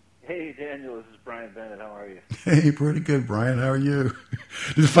this? Hey, Daniel. This is Brian Bennett. How are you? Hey, pretty good, Brian. How are you?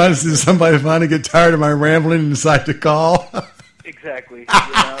 Did somebody finally get tired of my rambling and decide to call? exactly.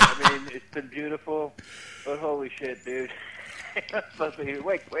 I mean, it's been beautiful, but holy shit, dude. I'm supposed to hear,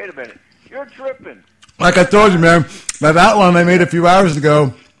 wait a minute. You're tripping. Like I told you, man, that outline I made a few hours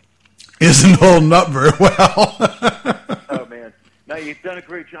ago isn't holding up very well. Oh, man. No, you've done a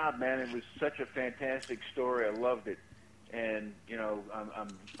great job, man. It was such a fantastic story. I loved it. And,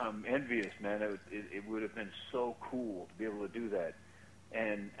 I'm envious, man. It would have been so cool to be able to do that.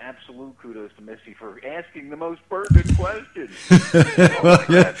 And absolute kudos to Missy for asking the most pertinent questions. Well,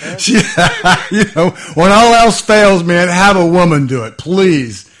 yeah, when all else fails, man, have a woman do it,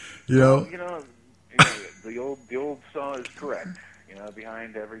 please. The old saw is correct.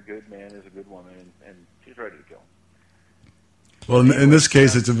 Behind every good man is a good woman, and she's ready to go. Well, in this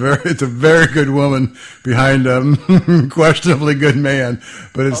case, it's a very good woman behind a questionably good man.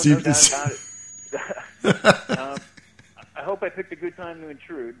 But it's no doubt about it. I hope I picked a good time to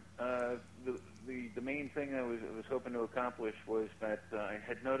intrude. The main thing I was hoping to accomplish was that I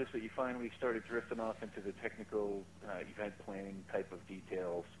had noticed that you finally started drifting off into the technical event planning type of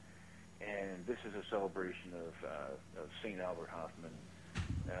details, and this is a celebration of St. Albert Hoffman.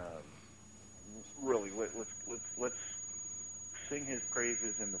 Really, let's sing his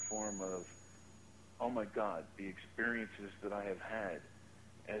praises in the form of, oh my God, the experiences that I have had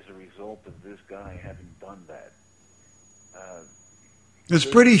as a result of this guy having done that. It's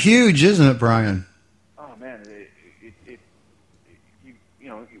pretty huge, isn't it, Brian? Oh man,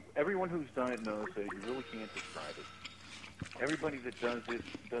 everyone who's done it knows that you really can't describe it. Everybody that does it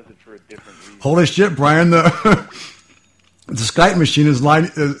for a different reason. Holy shit, Brian! The Skype machine is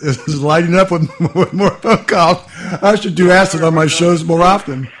lighting up with more phone calls. I should do acid on my shows more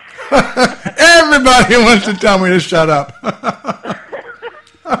often. Everybody wants to tell me to shut up.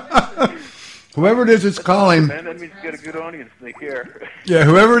 Whoever it is that's calling. Man, that means you got a good audience. They care. Yeah,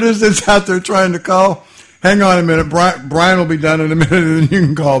 whoever it is that's out there trying to call, hang on a minute. Brian will be done in a minute, and then you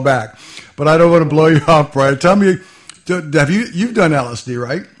can call back. But I don't want to blow you off, Brian. Tell me, you've done LSD,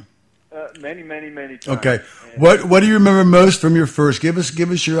 right? Many times. Okay. What do you remember most from your first? Give us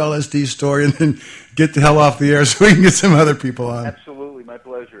your LSD story, and then get the hell off the air so we can get some other people on. Absolutely, my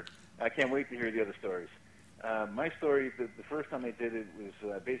pleasure. I can't wait to hear the other stories. My story, the first time I did it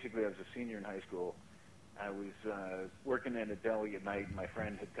was basically I was a senior in high school. I was working in a deli at night, and my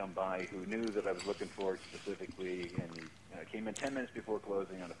friend had come by who knew that I was looking for it specifically, and he came in 10 minutes before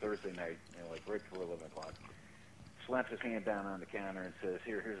closing on a Thursday night, like right before 11 o'clock. Slaps his hand down on the counter and says,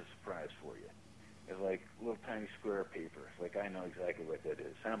 here's a surprise for you. It's like a little tiny square of paper. It's like, I know exactly what that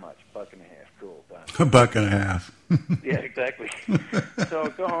is. How much? $1.50. Cool, done. $1.50. Yeah, exactly. So I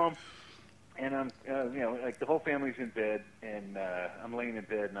go home, and I'm, like the whole family's in bed, and I'm laying in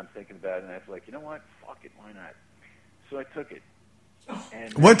bed, and I'm thinking about it, and I was like, you know what? Fuck it, why not? So I took it.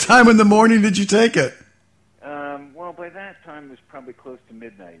 And what time in the morning did you take it? Well, by that time, it was probably close to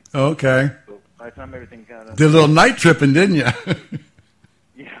midnight. Okay. So by the time everything got up. Did a little night tripping, didn't you?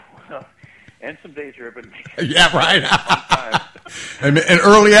 Yeah, well, and some day tripping. Yeah, right. and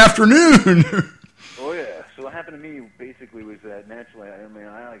early afternoon. Oh, yeah. So what happened to me basically was that naturally,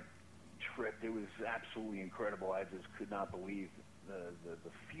 I tripped. It was absolutely incredible. I just could not believe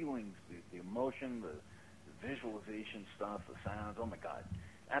the feelings, the emotion, the visualization stuff, the sounds. Oh, my God.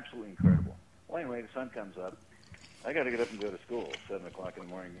 Absolutely incredible. Well, anyway, the sun comes up. I got to get up and go to school 7 o'clock in the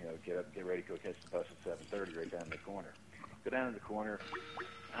morning. Get up, get ready, go catch the bus at 7:30 right down the corner. Go down to the corner.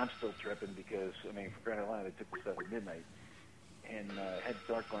 I'm still tripping because, for crying out loud, it took us up at midnight. And I had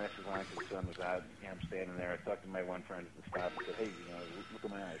dark glasses on because the sun was out. And I'm standing there. I talked to my one friend at the stop and said, hey, look at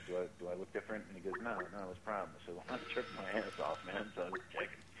my eyes. Do I look different? And he goes, no, what's the problem? I said, well, I'm tripping my ass off, man. So I was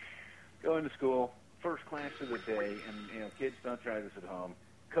checking. Going to school, first class of the day, and, kids, don't try this at home.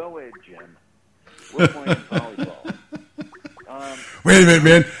 Co-ed gym. We're playing volleyball. Wait a minute,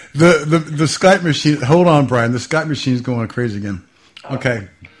 man. The Skype machine. Hold on, Brian. The Skype machine's going crazy again. Okay.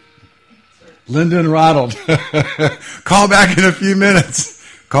 Lyndon Ronald. Call back in a few minutes.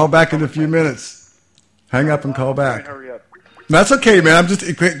 Hang up and call back. Hurry up. That's okay, man. I'm just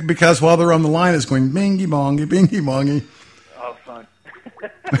because while they're on the line, it's going bingy bongy, bingy bongy. Oh, fun.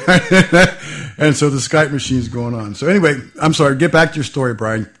 And so the Skype machine's going on. So anyway, I'm sorry. Get back to your story,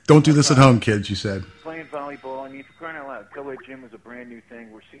 Brian. Don't do this at home, kids. You said playing volleyball. For crying out loud, co-ed gym was a brand new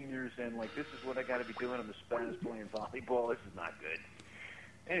thing. We're seniors, and this is what I got to be doing. I'm the spouse playing volleyball. This is not good.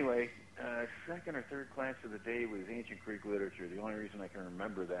 Anyway, second or third class of the day was ancient Greek literature. The only reason I can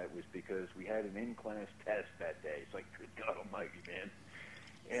remember that was because we had an in-class test that day. It's like, good God Almighty, man.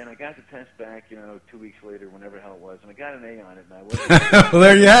 And I got the test back, 2 weeks later, whenever the hell it was, and I got an A on it, and I wasn't. Well,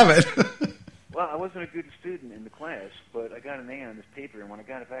 there you have it. Well, I wasn't a good student in the class, but I got an A on this paper, and when I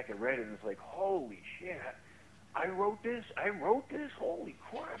got it back, I read it, and it's like, holy shit, I wrote this. Holy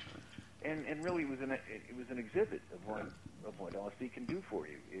crap! And really, it was an exhibit of what LSD can do for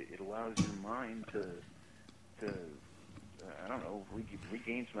you. It allows your mind to I don't know,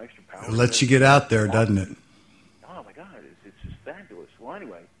 regain some extra power. It lets you get out there, doesn't it? Oh my God, it's just fabulous. Well,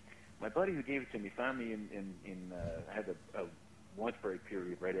 anyway, my buddy who gave it to me found me I had a lunch break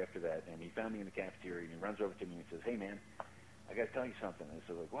period right after that, and he found me in the cafeteria, and he runs over to me and says, "Hey man, I got to tell you something." I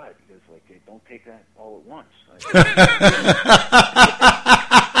said, "Like what?" He goes, "Like, hey, don't take that all at once." I said,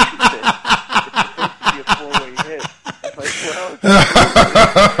 it's a 4-way hit. I'm like,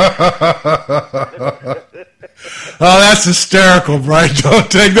 Oh, that's hysterical, Brian.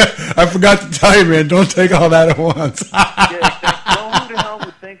 Don't take that. I forgot to tell you, man. Don't take all that at once. Yeah, exactly. Well, who the hell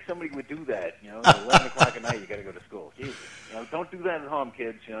would think somebody would do that? At 11 o'clock at night, you got to go to school. Jesus. Don't do that at home,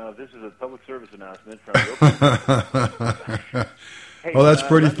 kids. This is a public service announcement from the Opium. Hey, well, that's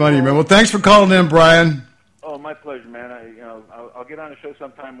pretty funny, man. Well, thanks for calling in, Brian. Oh, my pleasure, man. I'll get on a show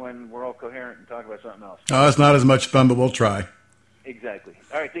sometime when we're all coherent and talk about something else. Oh, it's not as much fun, but we'll try. Exactly.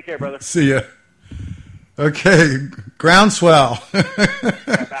 All right, take care, brother. See ya. Okay, groundswell.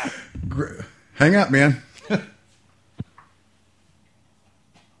 Hang up, man.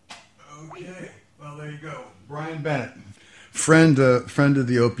 Okay, well, there you go. Brian Bennett, friend of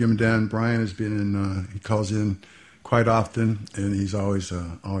the Opium Den. Brian has been in. He calls in quite often, and he's always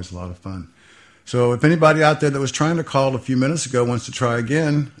a lot of fun. So, if anybody out there that was trying to call a few minutes ago wants to try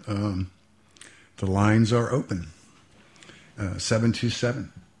again, the lines are open.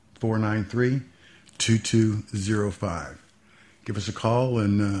 727-493-2205. Give us a call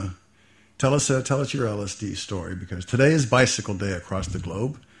and tell us your LSD story, because today is Bicycle Day across the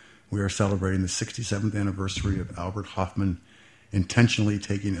globe. We are celebrating the 67th anniversary of Albert Hofmann intentionally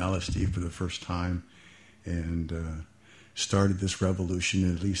taking LSD for the first time, and started this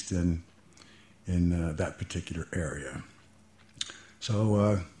revolution, at least in that particular area.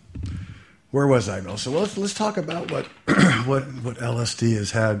 So where was I, Bill? So let's talk about what LSD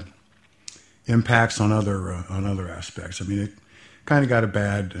has had impacts on other aspects. I mean, it kind of got a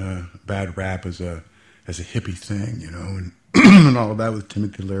bad rap as a hippie thing, and and all of that with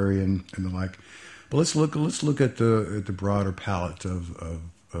Timothy Leary and the like. But let's look at the broader palette of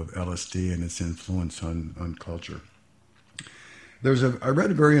LSD and its influence on culture. I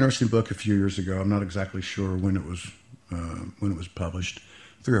read a very interesting book a few years ago. I'm not exactly sure when it was published,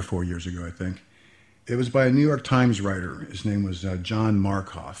 3 or 4 years ago, I think. It was by a New York Times writer. His name was John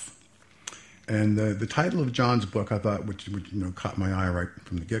Markoff. And the title of John's book, I thought, which caught my eye right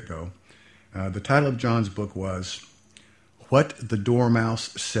from the get-go. The title of John's book was "What the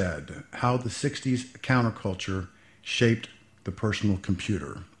Dormouse Said: How the 60s Counterculture Shaped the Personal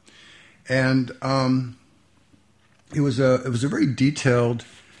Computer." And it was a very detailed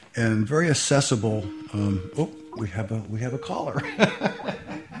and very accessible. We have a caller.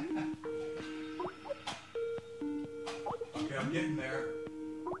 Okay, I'm getting there.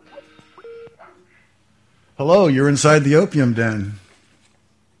 Hello, you're inside the Opium Den.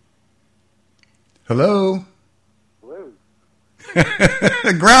 Hello. Hello.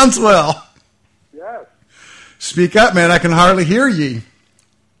 Groundswell. Yes. Speak up, man. I can hardly hear ye.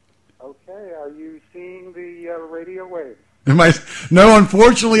 Okay. Are you seeing the radio waves? No,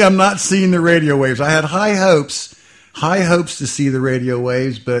 unfortunately, I'm not seeing the radio waves. I had high hopes to see the radio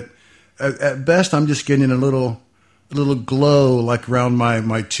waves, but at best, I'm just getting a little glow, like around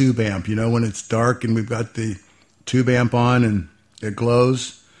my tube amp. When it's dark and we've got the tube amp on and it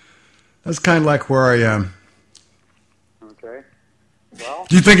glows. That's kind of like where I am. Okay. Well,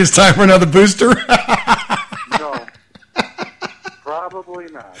 do you think it's time for another booster? No. Probably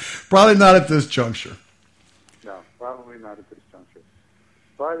not. Probably not at this juncture. No, probably not at this juncture.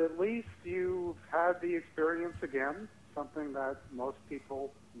 But at least you've had the experience again, something that most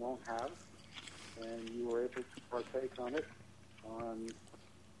people won't have, and you were able to partake on it on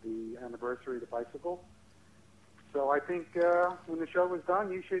the anniversary of the bicycle. So I think when the show was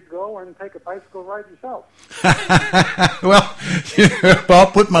done, you should go and take a bicycle ride yourself. Well,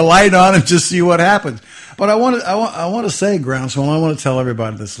 I'll put my light on and just see what happens. But I want to say, Groundswell, I want to tell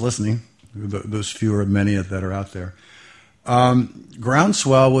everybody that's listening, those few or many that are out there.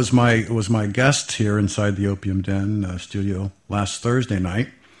 Groundswell was my guest here inside the Opium Den studio last Thursday night,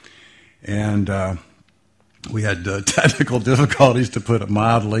 and we had technical difficulties, to put it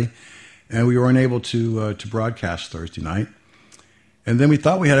mildly. And we were unable to broadcast Thursday night. And then we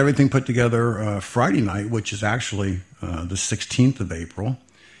thought we had everything put together Friday night, which is actually the 16th of April,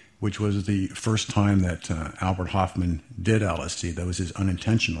 which was the first time that Albert Hofmann did LSD. That was his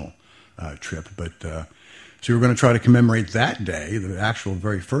unintentional trip. But so we were going to try to commemorate that day, the actual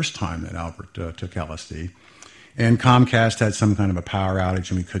very first time that Albert took LSD. and Comcast had some kind of a power outage,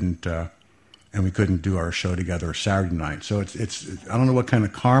 and we couldn't do our show together Saturday night. So it's I don't know what kind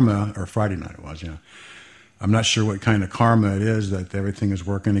of karma, or Friday night it was. Yeah, I'm not sure what kind of karma it is that everything is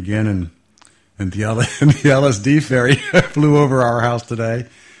working again, and the LSD ferry flew over our house today.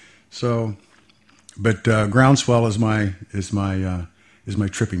 So, but Groundswell is my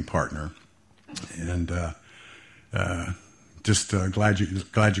tripping partner, and just glad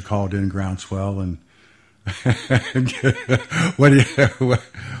you called in, Groundswell. And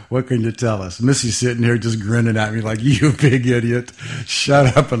what can you tell us? Missy's sitting here just grinning at me like, you big idiot.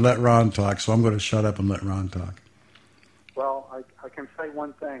 Shut up and let Ron talk. So I'm going to shut up and let Ron talk. Well, I can say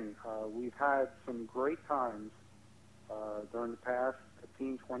one thing. We've had some great times during the past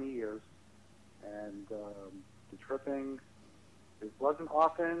 15, 20 years. And the tripping, it wasn't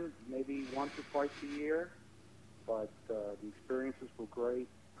often, maybe once or twice a year, but the experiences were great.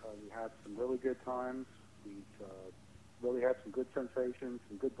 We had some really good times. We've really had some good sensations,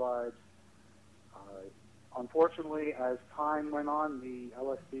 some good vibes. Unfortunately, as time went on, the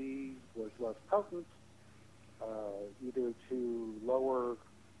LSD was less potent, either to lower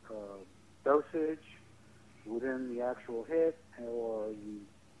dosage within the actual hit, or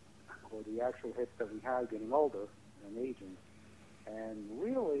the actual hits that we had getting older and aging. And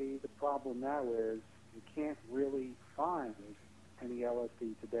really, the problem now is you can't really find any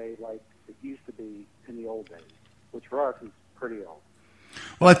LSD today like it used to be in the old days, which for us is pretty old.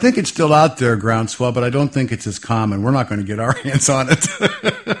 Well, I think it's still out there, Groundswell, but I don't think it's as common. We're not going to get our hands on it.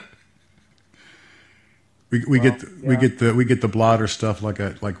 we get the blotter stuff like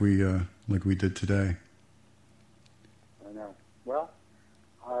we did today. I know. Well,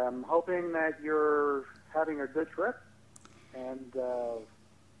 I'm hoping that you're having a good trip, and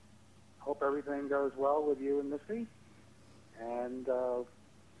hope everything goes well with you and Missy. And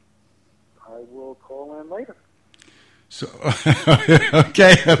I will call in later. So,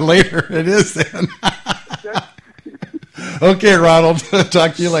 okay, later it is then. Okay, Ronald,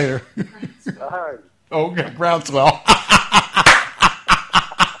 talk to you later. All right. Okay, Groundswell.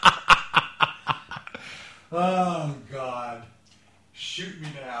 Oh, God. Shoot me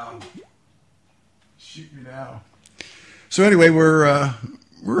now. Shoot me now. So anyway,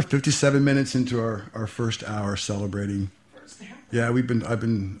 we're 57 minutes into our first hour celebrating. Yeah, I've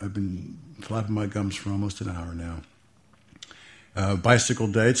been flapping my gums for almost an hour now. Bicycle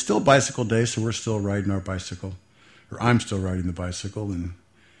day. It's still bicycle day, so we're still riding our bicycle, or I'm still riding the bicycle, and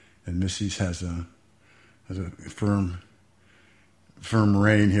Missy's has a firm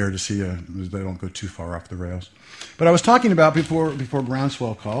rein here to see they don't go too far off the rails. But I was talking about before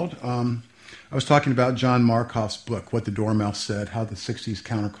Groundswell called. I was talking about John Markoff's book, What the Dormouse Said: How the '60s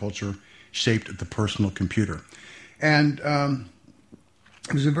Counterculture Shaped the Personal Computer, and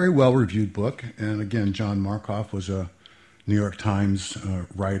it was a very well-reviewed book. And again, John Markoff was a New York Times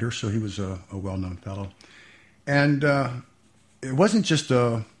writer, so he was a well-known fellow. And it wasn't just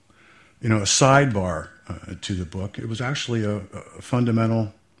a sidebar to the book. It was actually a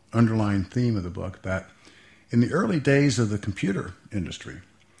fundamental underlying theme of the book, that in the early days of the computer industry,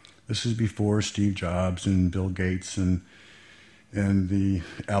 this is before Steve Jobs and Bill Gates and the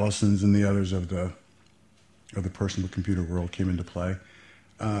Ellisons and the others of the personal computer world came into play.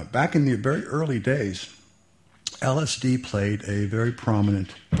 Back in the very early days, LSD played a very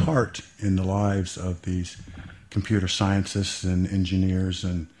prominent part in the lives of these computer scientists and engineers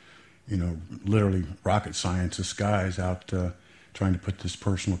and, literally rocket scientists, guys out trying to put this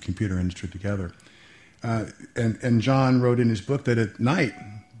personal computer industry together. And John wrote in his book that at night,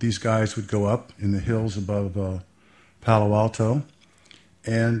 these guys would go up in the hills above Palo Alto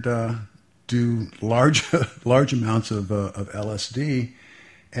and do large amounts of LSD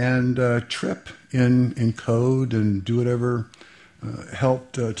and trip in code and do whatever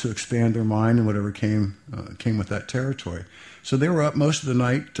helped to expand their mind and whatever came with that territory. So they were up most of the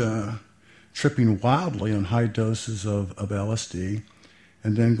night tripping wildly on high doses of LSD,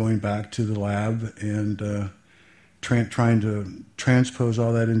 and then going back to the lab and trying to transpose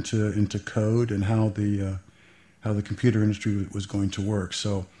all that into code and how the computer industry was going to work.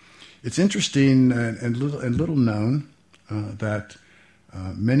 So it's interesting and little known that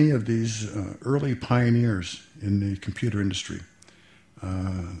many of these early pioneers in the computer industry,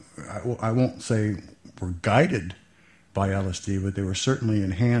 I won't say were guided by LSD, but they were certainly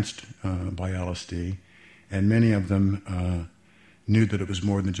enhanced by LSD, and many of them knew that it was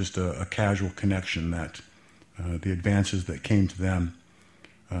more than just a casual connection, that the advances that came to them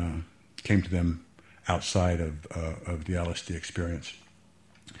outside of the LSD experience.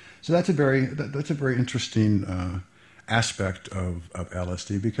 So that's a very interesting aspect of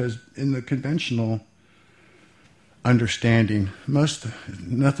LSD, because in the conventional understanding.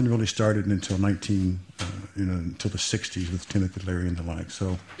 Nothing really started until until the 60s with Timothy Leary and the like.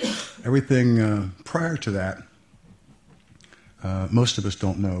 So everything prior to that, most of us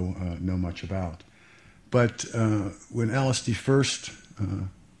don't know much about. But when LSD first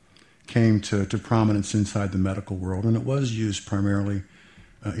came to prominence inside the medical world, and it was used primarily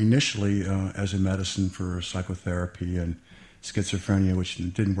initially as a medicine for psychotherapy and schizophrenia, which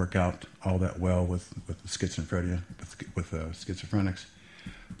didn't work out all that well with schizophrenia, with schizophrenics.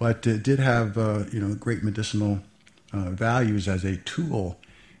 But it did have great medicinal values as a tool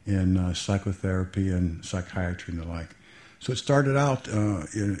in psychotherapy and psychiatry and the like. So it started out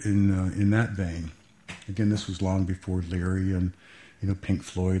in that vein. Again, this was long before Leary and Pink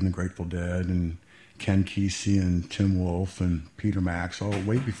Floyd and the Grateful Dead and Ken Kesey and Tim Wolfe and Peter Max, all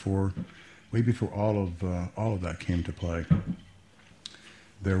way before all of that came to play.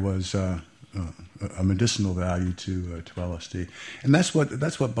 There was a medicinal value to LSD, and that's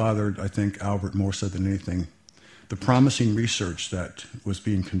what bothered, I think, Albert more so than anything. The promising research that was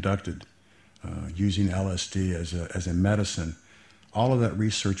being conducted using LSD as a medicine, all of that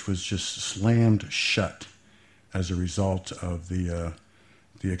research was just slammed shut as a result of the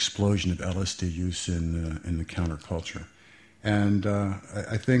explosion of LSD use in the counterculture. And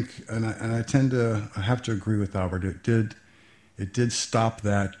I think, and I have to agree with Albert. It did stop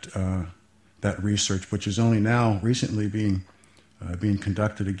that research, which is only now recently being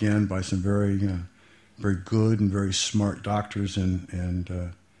conducted again by some very good and very smart doctors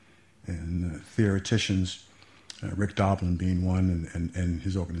and theoreticians. Rick Doblin being one, and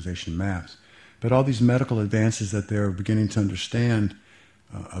his organization MAPS. But all these medical advances that they're beginning to understand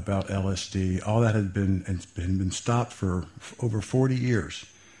about LSD, all that had been stopped for over 40 years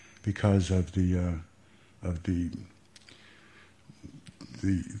because of the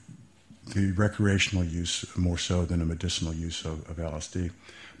recreational use more so than a medicinal use of LSD.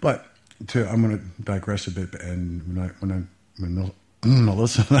 But I'm going to digress a bit. And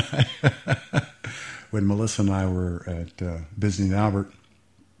when Melissa and I were at visiting Albert,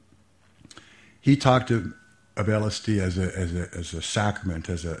 he talked of LSD as a sacrament,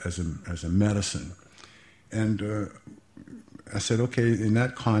 as a medicine, and I said, okay. In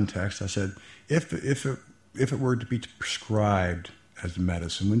that context, I said, if it were to be prescribed as a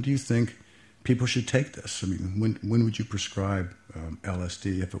medicine, when do you think people should take this? I mean, when would you prescribe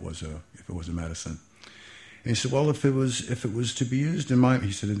LSD if it was a medicine? And he said, well, if it was to be used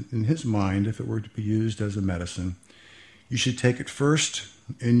he said in his mind, if it were to be used as a medicine, you should take it first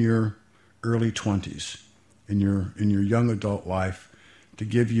in your early 20s, in your young adult life, to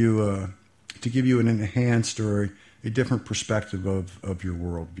give you an enhanced or a different perspective of your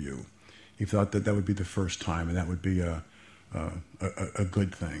worldview. He thought that would be the first time, and that would be a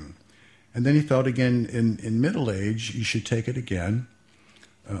good thing. And then he thought again in middle age, you should take it again.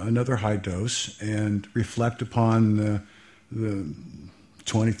 Another high dose, and reflect upon the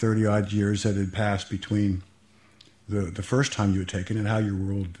 20, 30 odd years that had passed between the first time you had taken it, how your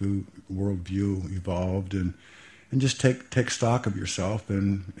worldview evolved, and just take stock of yourself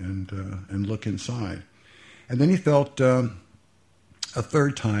and look inside. And then he felt a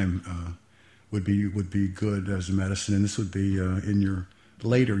third time would be good as a medicine, and this would be in your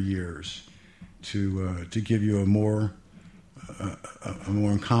later years to give you a more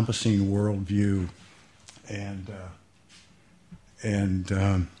encompassing worldview and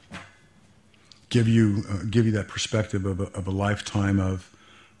give you that perspective of a lifetime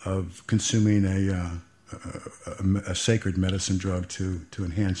of consuming a sacred medicine drug to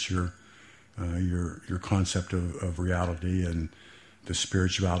enhance your concept of reality and the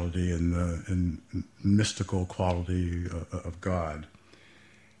spirituality and the mystical quality of God.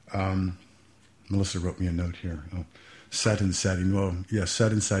 Melissa wrote me a note here. Set and setting. Well, yes,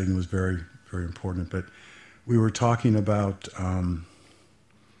 set and setting was very, very important. But we were talking about.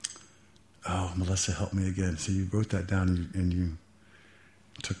 Melissa, help me again. So you wrote that down and you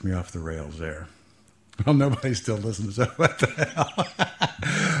took me off the rails there. Well, nobody still listens. So what the hell?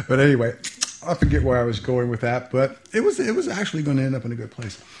 But anyway, I forget where I was going with that. But it was actually going to end up in a good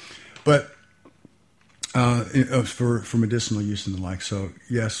place. But for medicinal use and the like. So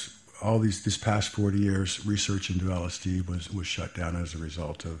yes. All these past 40 years, research into LSD was shut down as a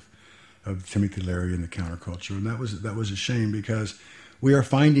result of Timothy Leary and the counterculture, and that was a shame, because we are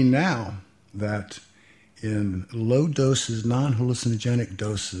finding now that in low doses, non-hallucinogenic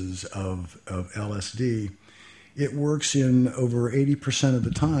doses of LSD, it works in over 80% of the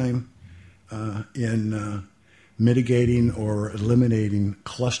time in mitigating or eliminating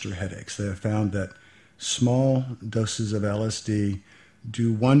cluster headaches. They have found that small doses of LSD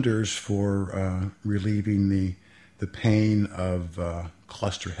do wonders for relieving the the pain of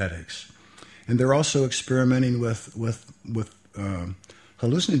cluster headaches. And they're also experimenting with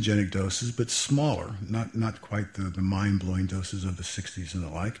hallucinogenic doses, but smaller, not quite the mind-blowing doses of the 60s and the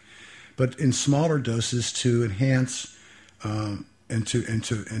like, but in smaller doses to enhance and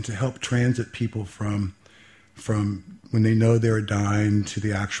to help transit people from when they know they're dying to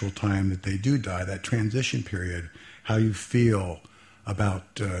the actual time that they do die, that transition period, how you feel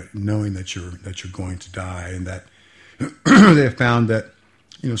about knowing that you're going to die, and that they have found that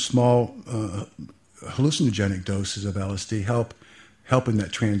small hallucinogenic doses of LSD help in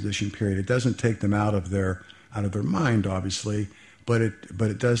that transition period. It doesn't take them out of their mind, obviously, but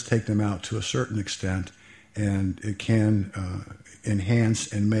it does take them out to a certain extent, and it can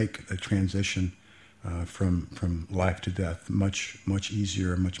enhance and make a transition from life to death much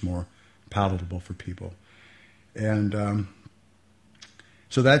easier and much more palatable for people. And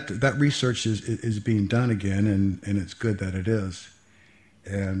so that research is being done again, and it's good that it is.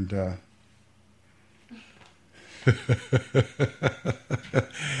 And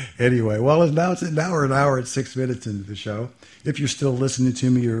anyway, well, now we're an hour and 6 minutes into the show. If you're still listening to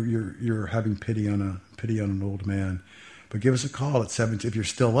me, you're having pity on an old man. But give us a call at if you're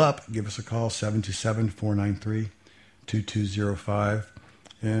still up, give us a call 727-493-2205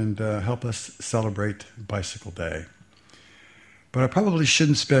 and help us celebrate Bicycle Day. But I probably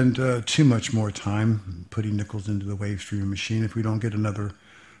shouldn't spend too much more time putting nickels into the wave stream machine. If we don't get another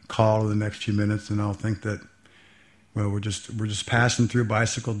call in the next few minutes, then I'll think that, well, we're just passing through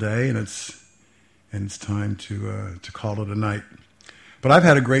Bicycle Day, and it's time to call it a night. But I've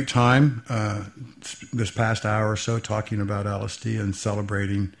had a great time this past hour or so talking about LSD and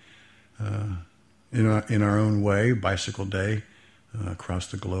celebrating in our own way Bicycle Day across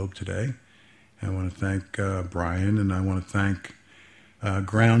the globe today. I want to thank Brian, and I want to thank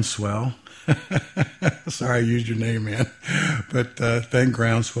Groundswell. Sorry I used your name, man. But thank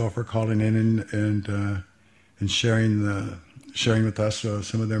Groundswell for calling in and sharing with us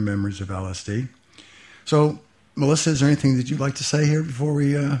some of their memories of LSD. So, Melissa, is there anything that you'd like to say here before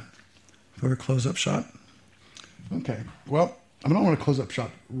we close up shop? Okay. Well, I don't want to close up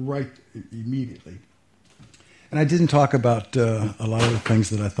shop right immediately. And I didn't talk about a lot of the things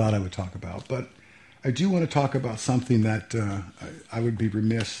that I thought I would talk about, but I do want to talk about something that I would be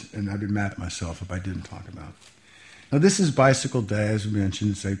remiss and I'd be mad at myself if I didn't talk about. Now, this is Bicycle Day, as we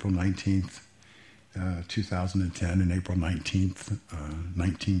mentioned. It's April 19th, 2010, and April 19th,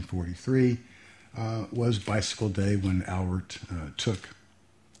 1943 was Bicycle Day when Albert took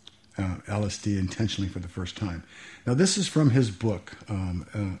LSD intentionally for the first time. Now, this is from his book,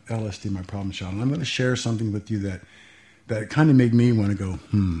 LSD, My Problem Child, and I'm going to share something with you that kind of made me want to go,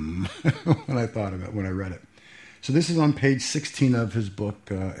 when I thought about it, when I read it. So this is on page 16 of his book,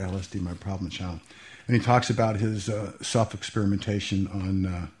 LSD, My Problem Child, and he talks about his self-experimentation on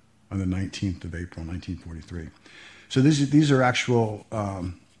the 19th of April, 1943. So these are actual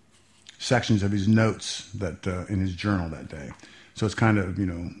sections of his notes that in his journal that day. So it's kind of,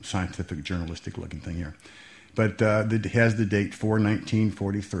 scientific, journalistic looking thing here. But it has the date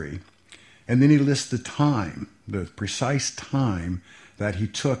 4/19/43. And then he lists the time, the precise time that he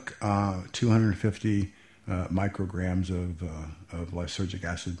took 250 micrograms of lysergic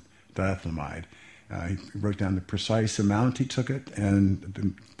acid diethylamide. He wrote down the precise amount he took it,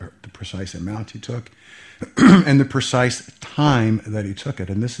 and the precise amount he took, and the precise time that he took it.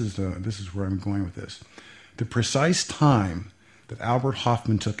 And this is where I'm going with this. The precise time that Albert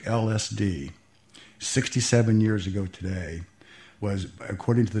Hofmann took LSD 67 years ago today was,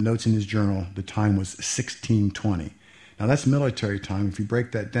 according to the notes in his journal, the time was 16:20. Now that's military time. If you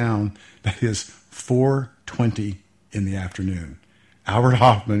break that down, that is 4:20 in the afternoon. Albert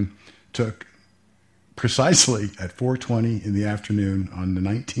Hofmann took precisely at 4:20 in the afternoon on the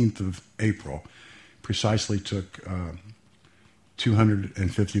 19th of April, precisely took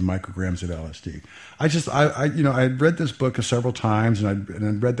 250 micrograms of LSD. I had read this book several times, and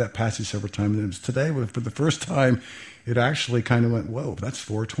I'd read that passage several times, and it was today, for the first time, it actually kind of went, whoa, that's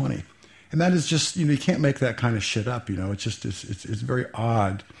 420. And that is just, you can't make that kind of shit up, it's just, it's very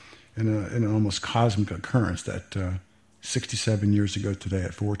odd and an almost cosmic occurrence that 67 years ago today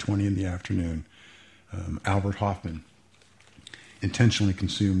at 4:20 in the afternoon, Albert Hofmann intentionally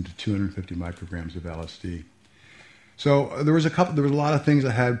consumed 250 micrograms of LSD. So there was a lot of things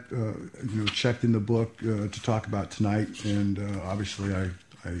I had checked in the book to talk about tonight, and obviously I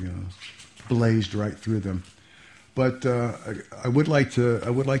blazed right through them. But I would like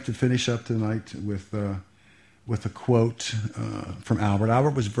to finish up tonight with a quote from Albert.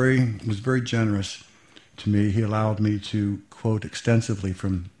 Albert was very generous to me. He allowed me to quote extensively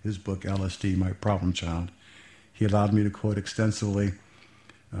from his book LSD, My Problem Child, he allowed me to quote extensively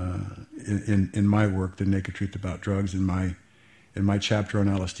in my work, The Naked Truth About Drugs, and my chapter on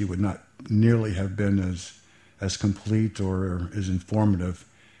LSD would not nearly have been as complete or as informative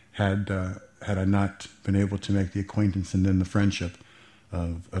had I not been able to make the acquaintance and then the friendship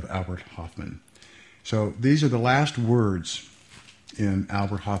of Albert Hoffman. So these are the last words in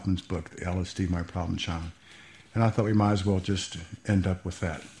Albert Hoffman's book, LSD, My Problem Child. And I thought we might as well just end up with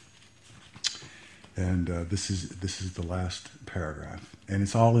that. And this is the last paragraph. And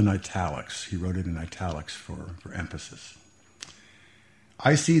it's all in italics. He wrote it in italics for emphasis.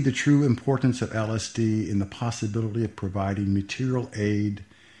 I see the true importance of LSD in the possibility of providing material aid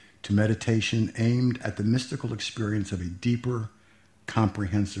to meditation aimed at the mystical experience of a deeper,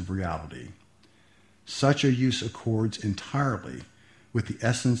 comprehensive reality. Such a use accords entirely with the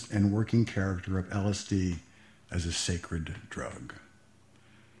essence and working character of LSD as a sacred drug.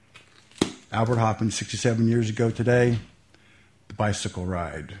 Albert Hoffman, 67 years ago today, The Bicycle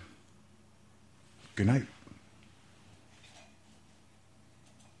Ride. Good night.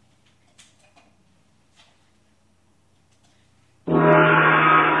 Poor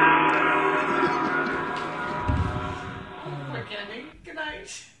Kenny. Good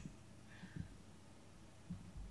night.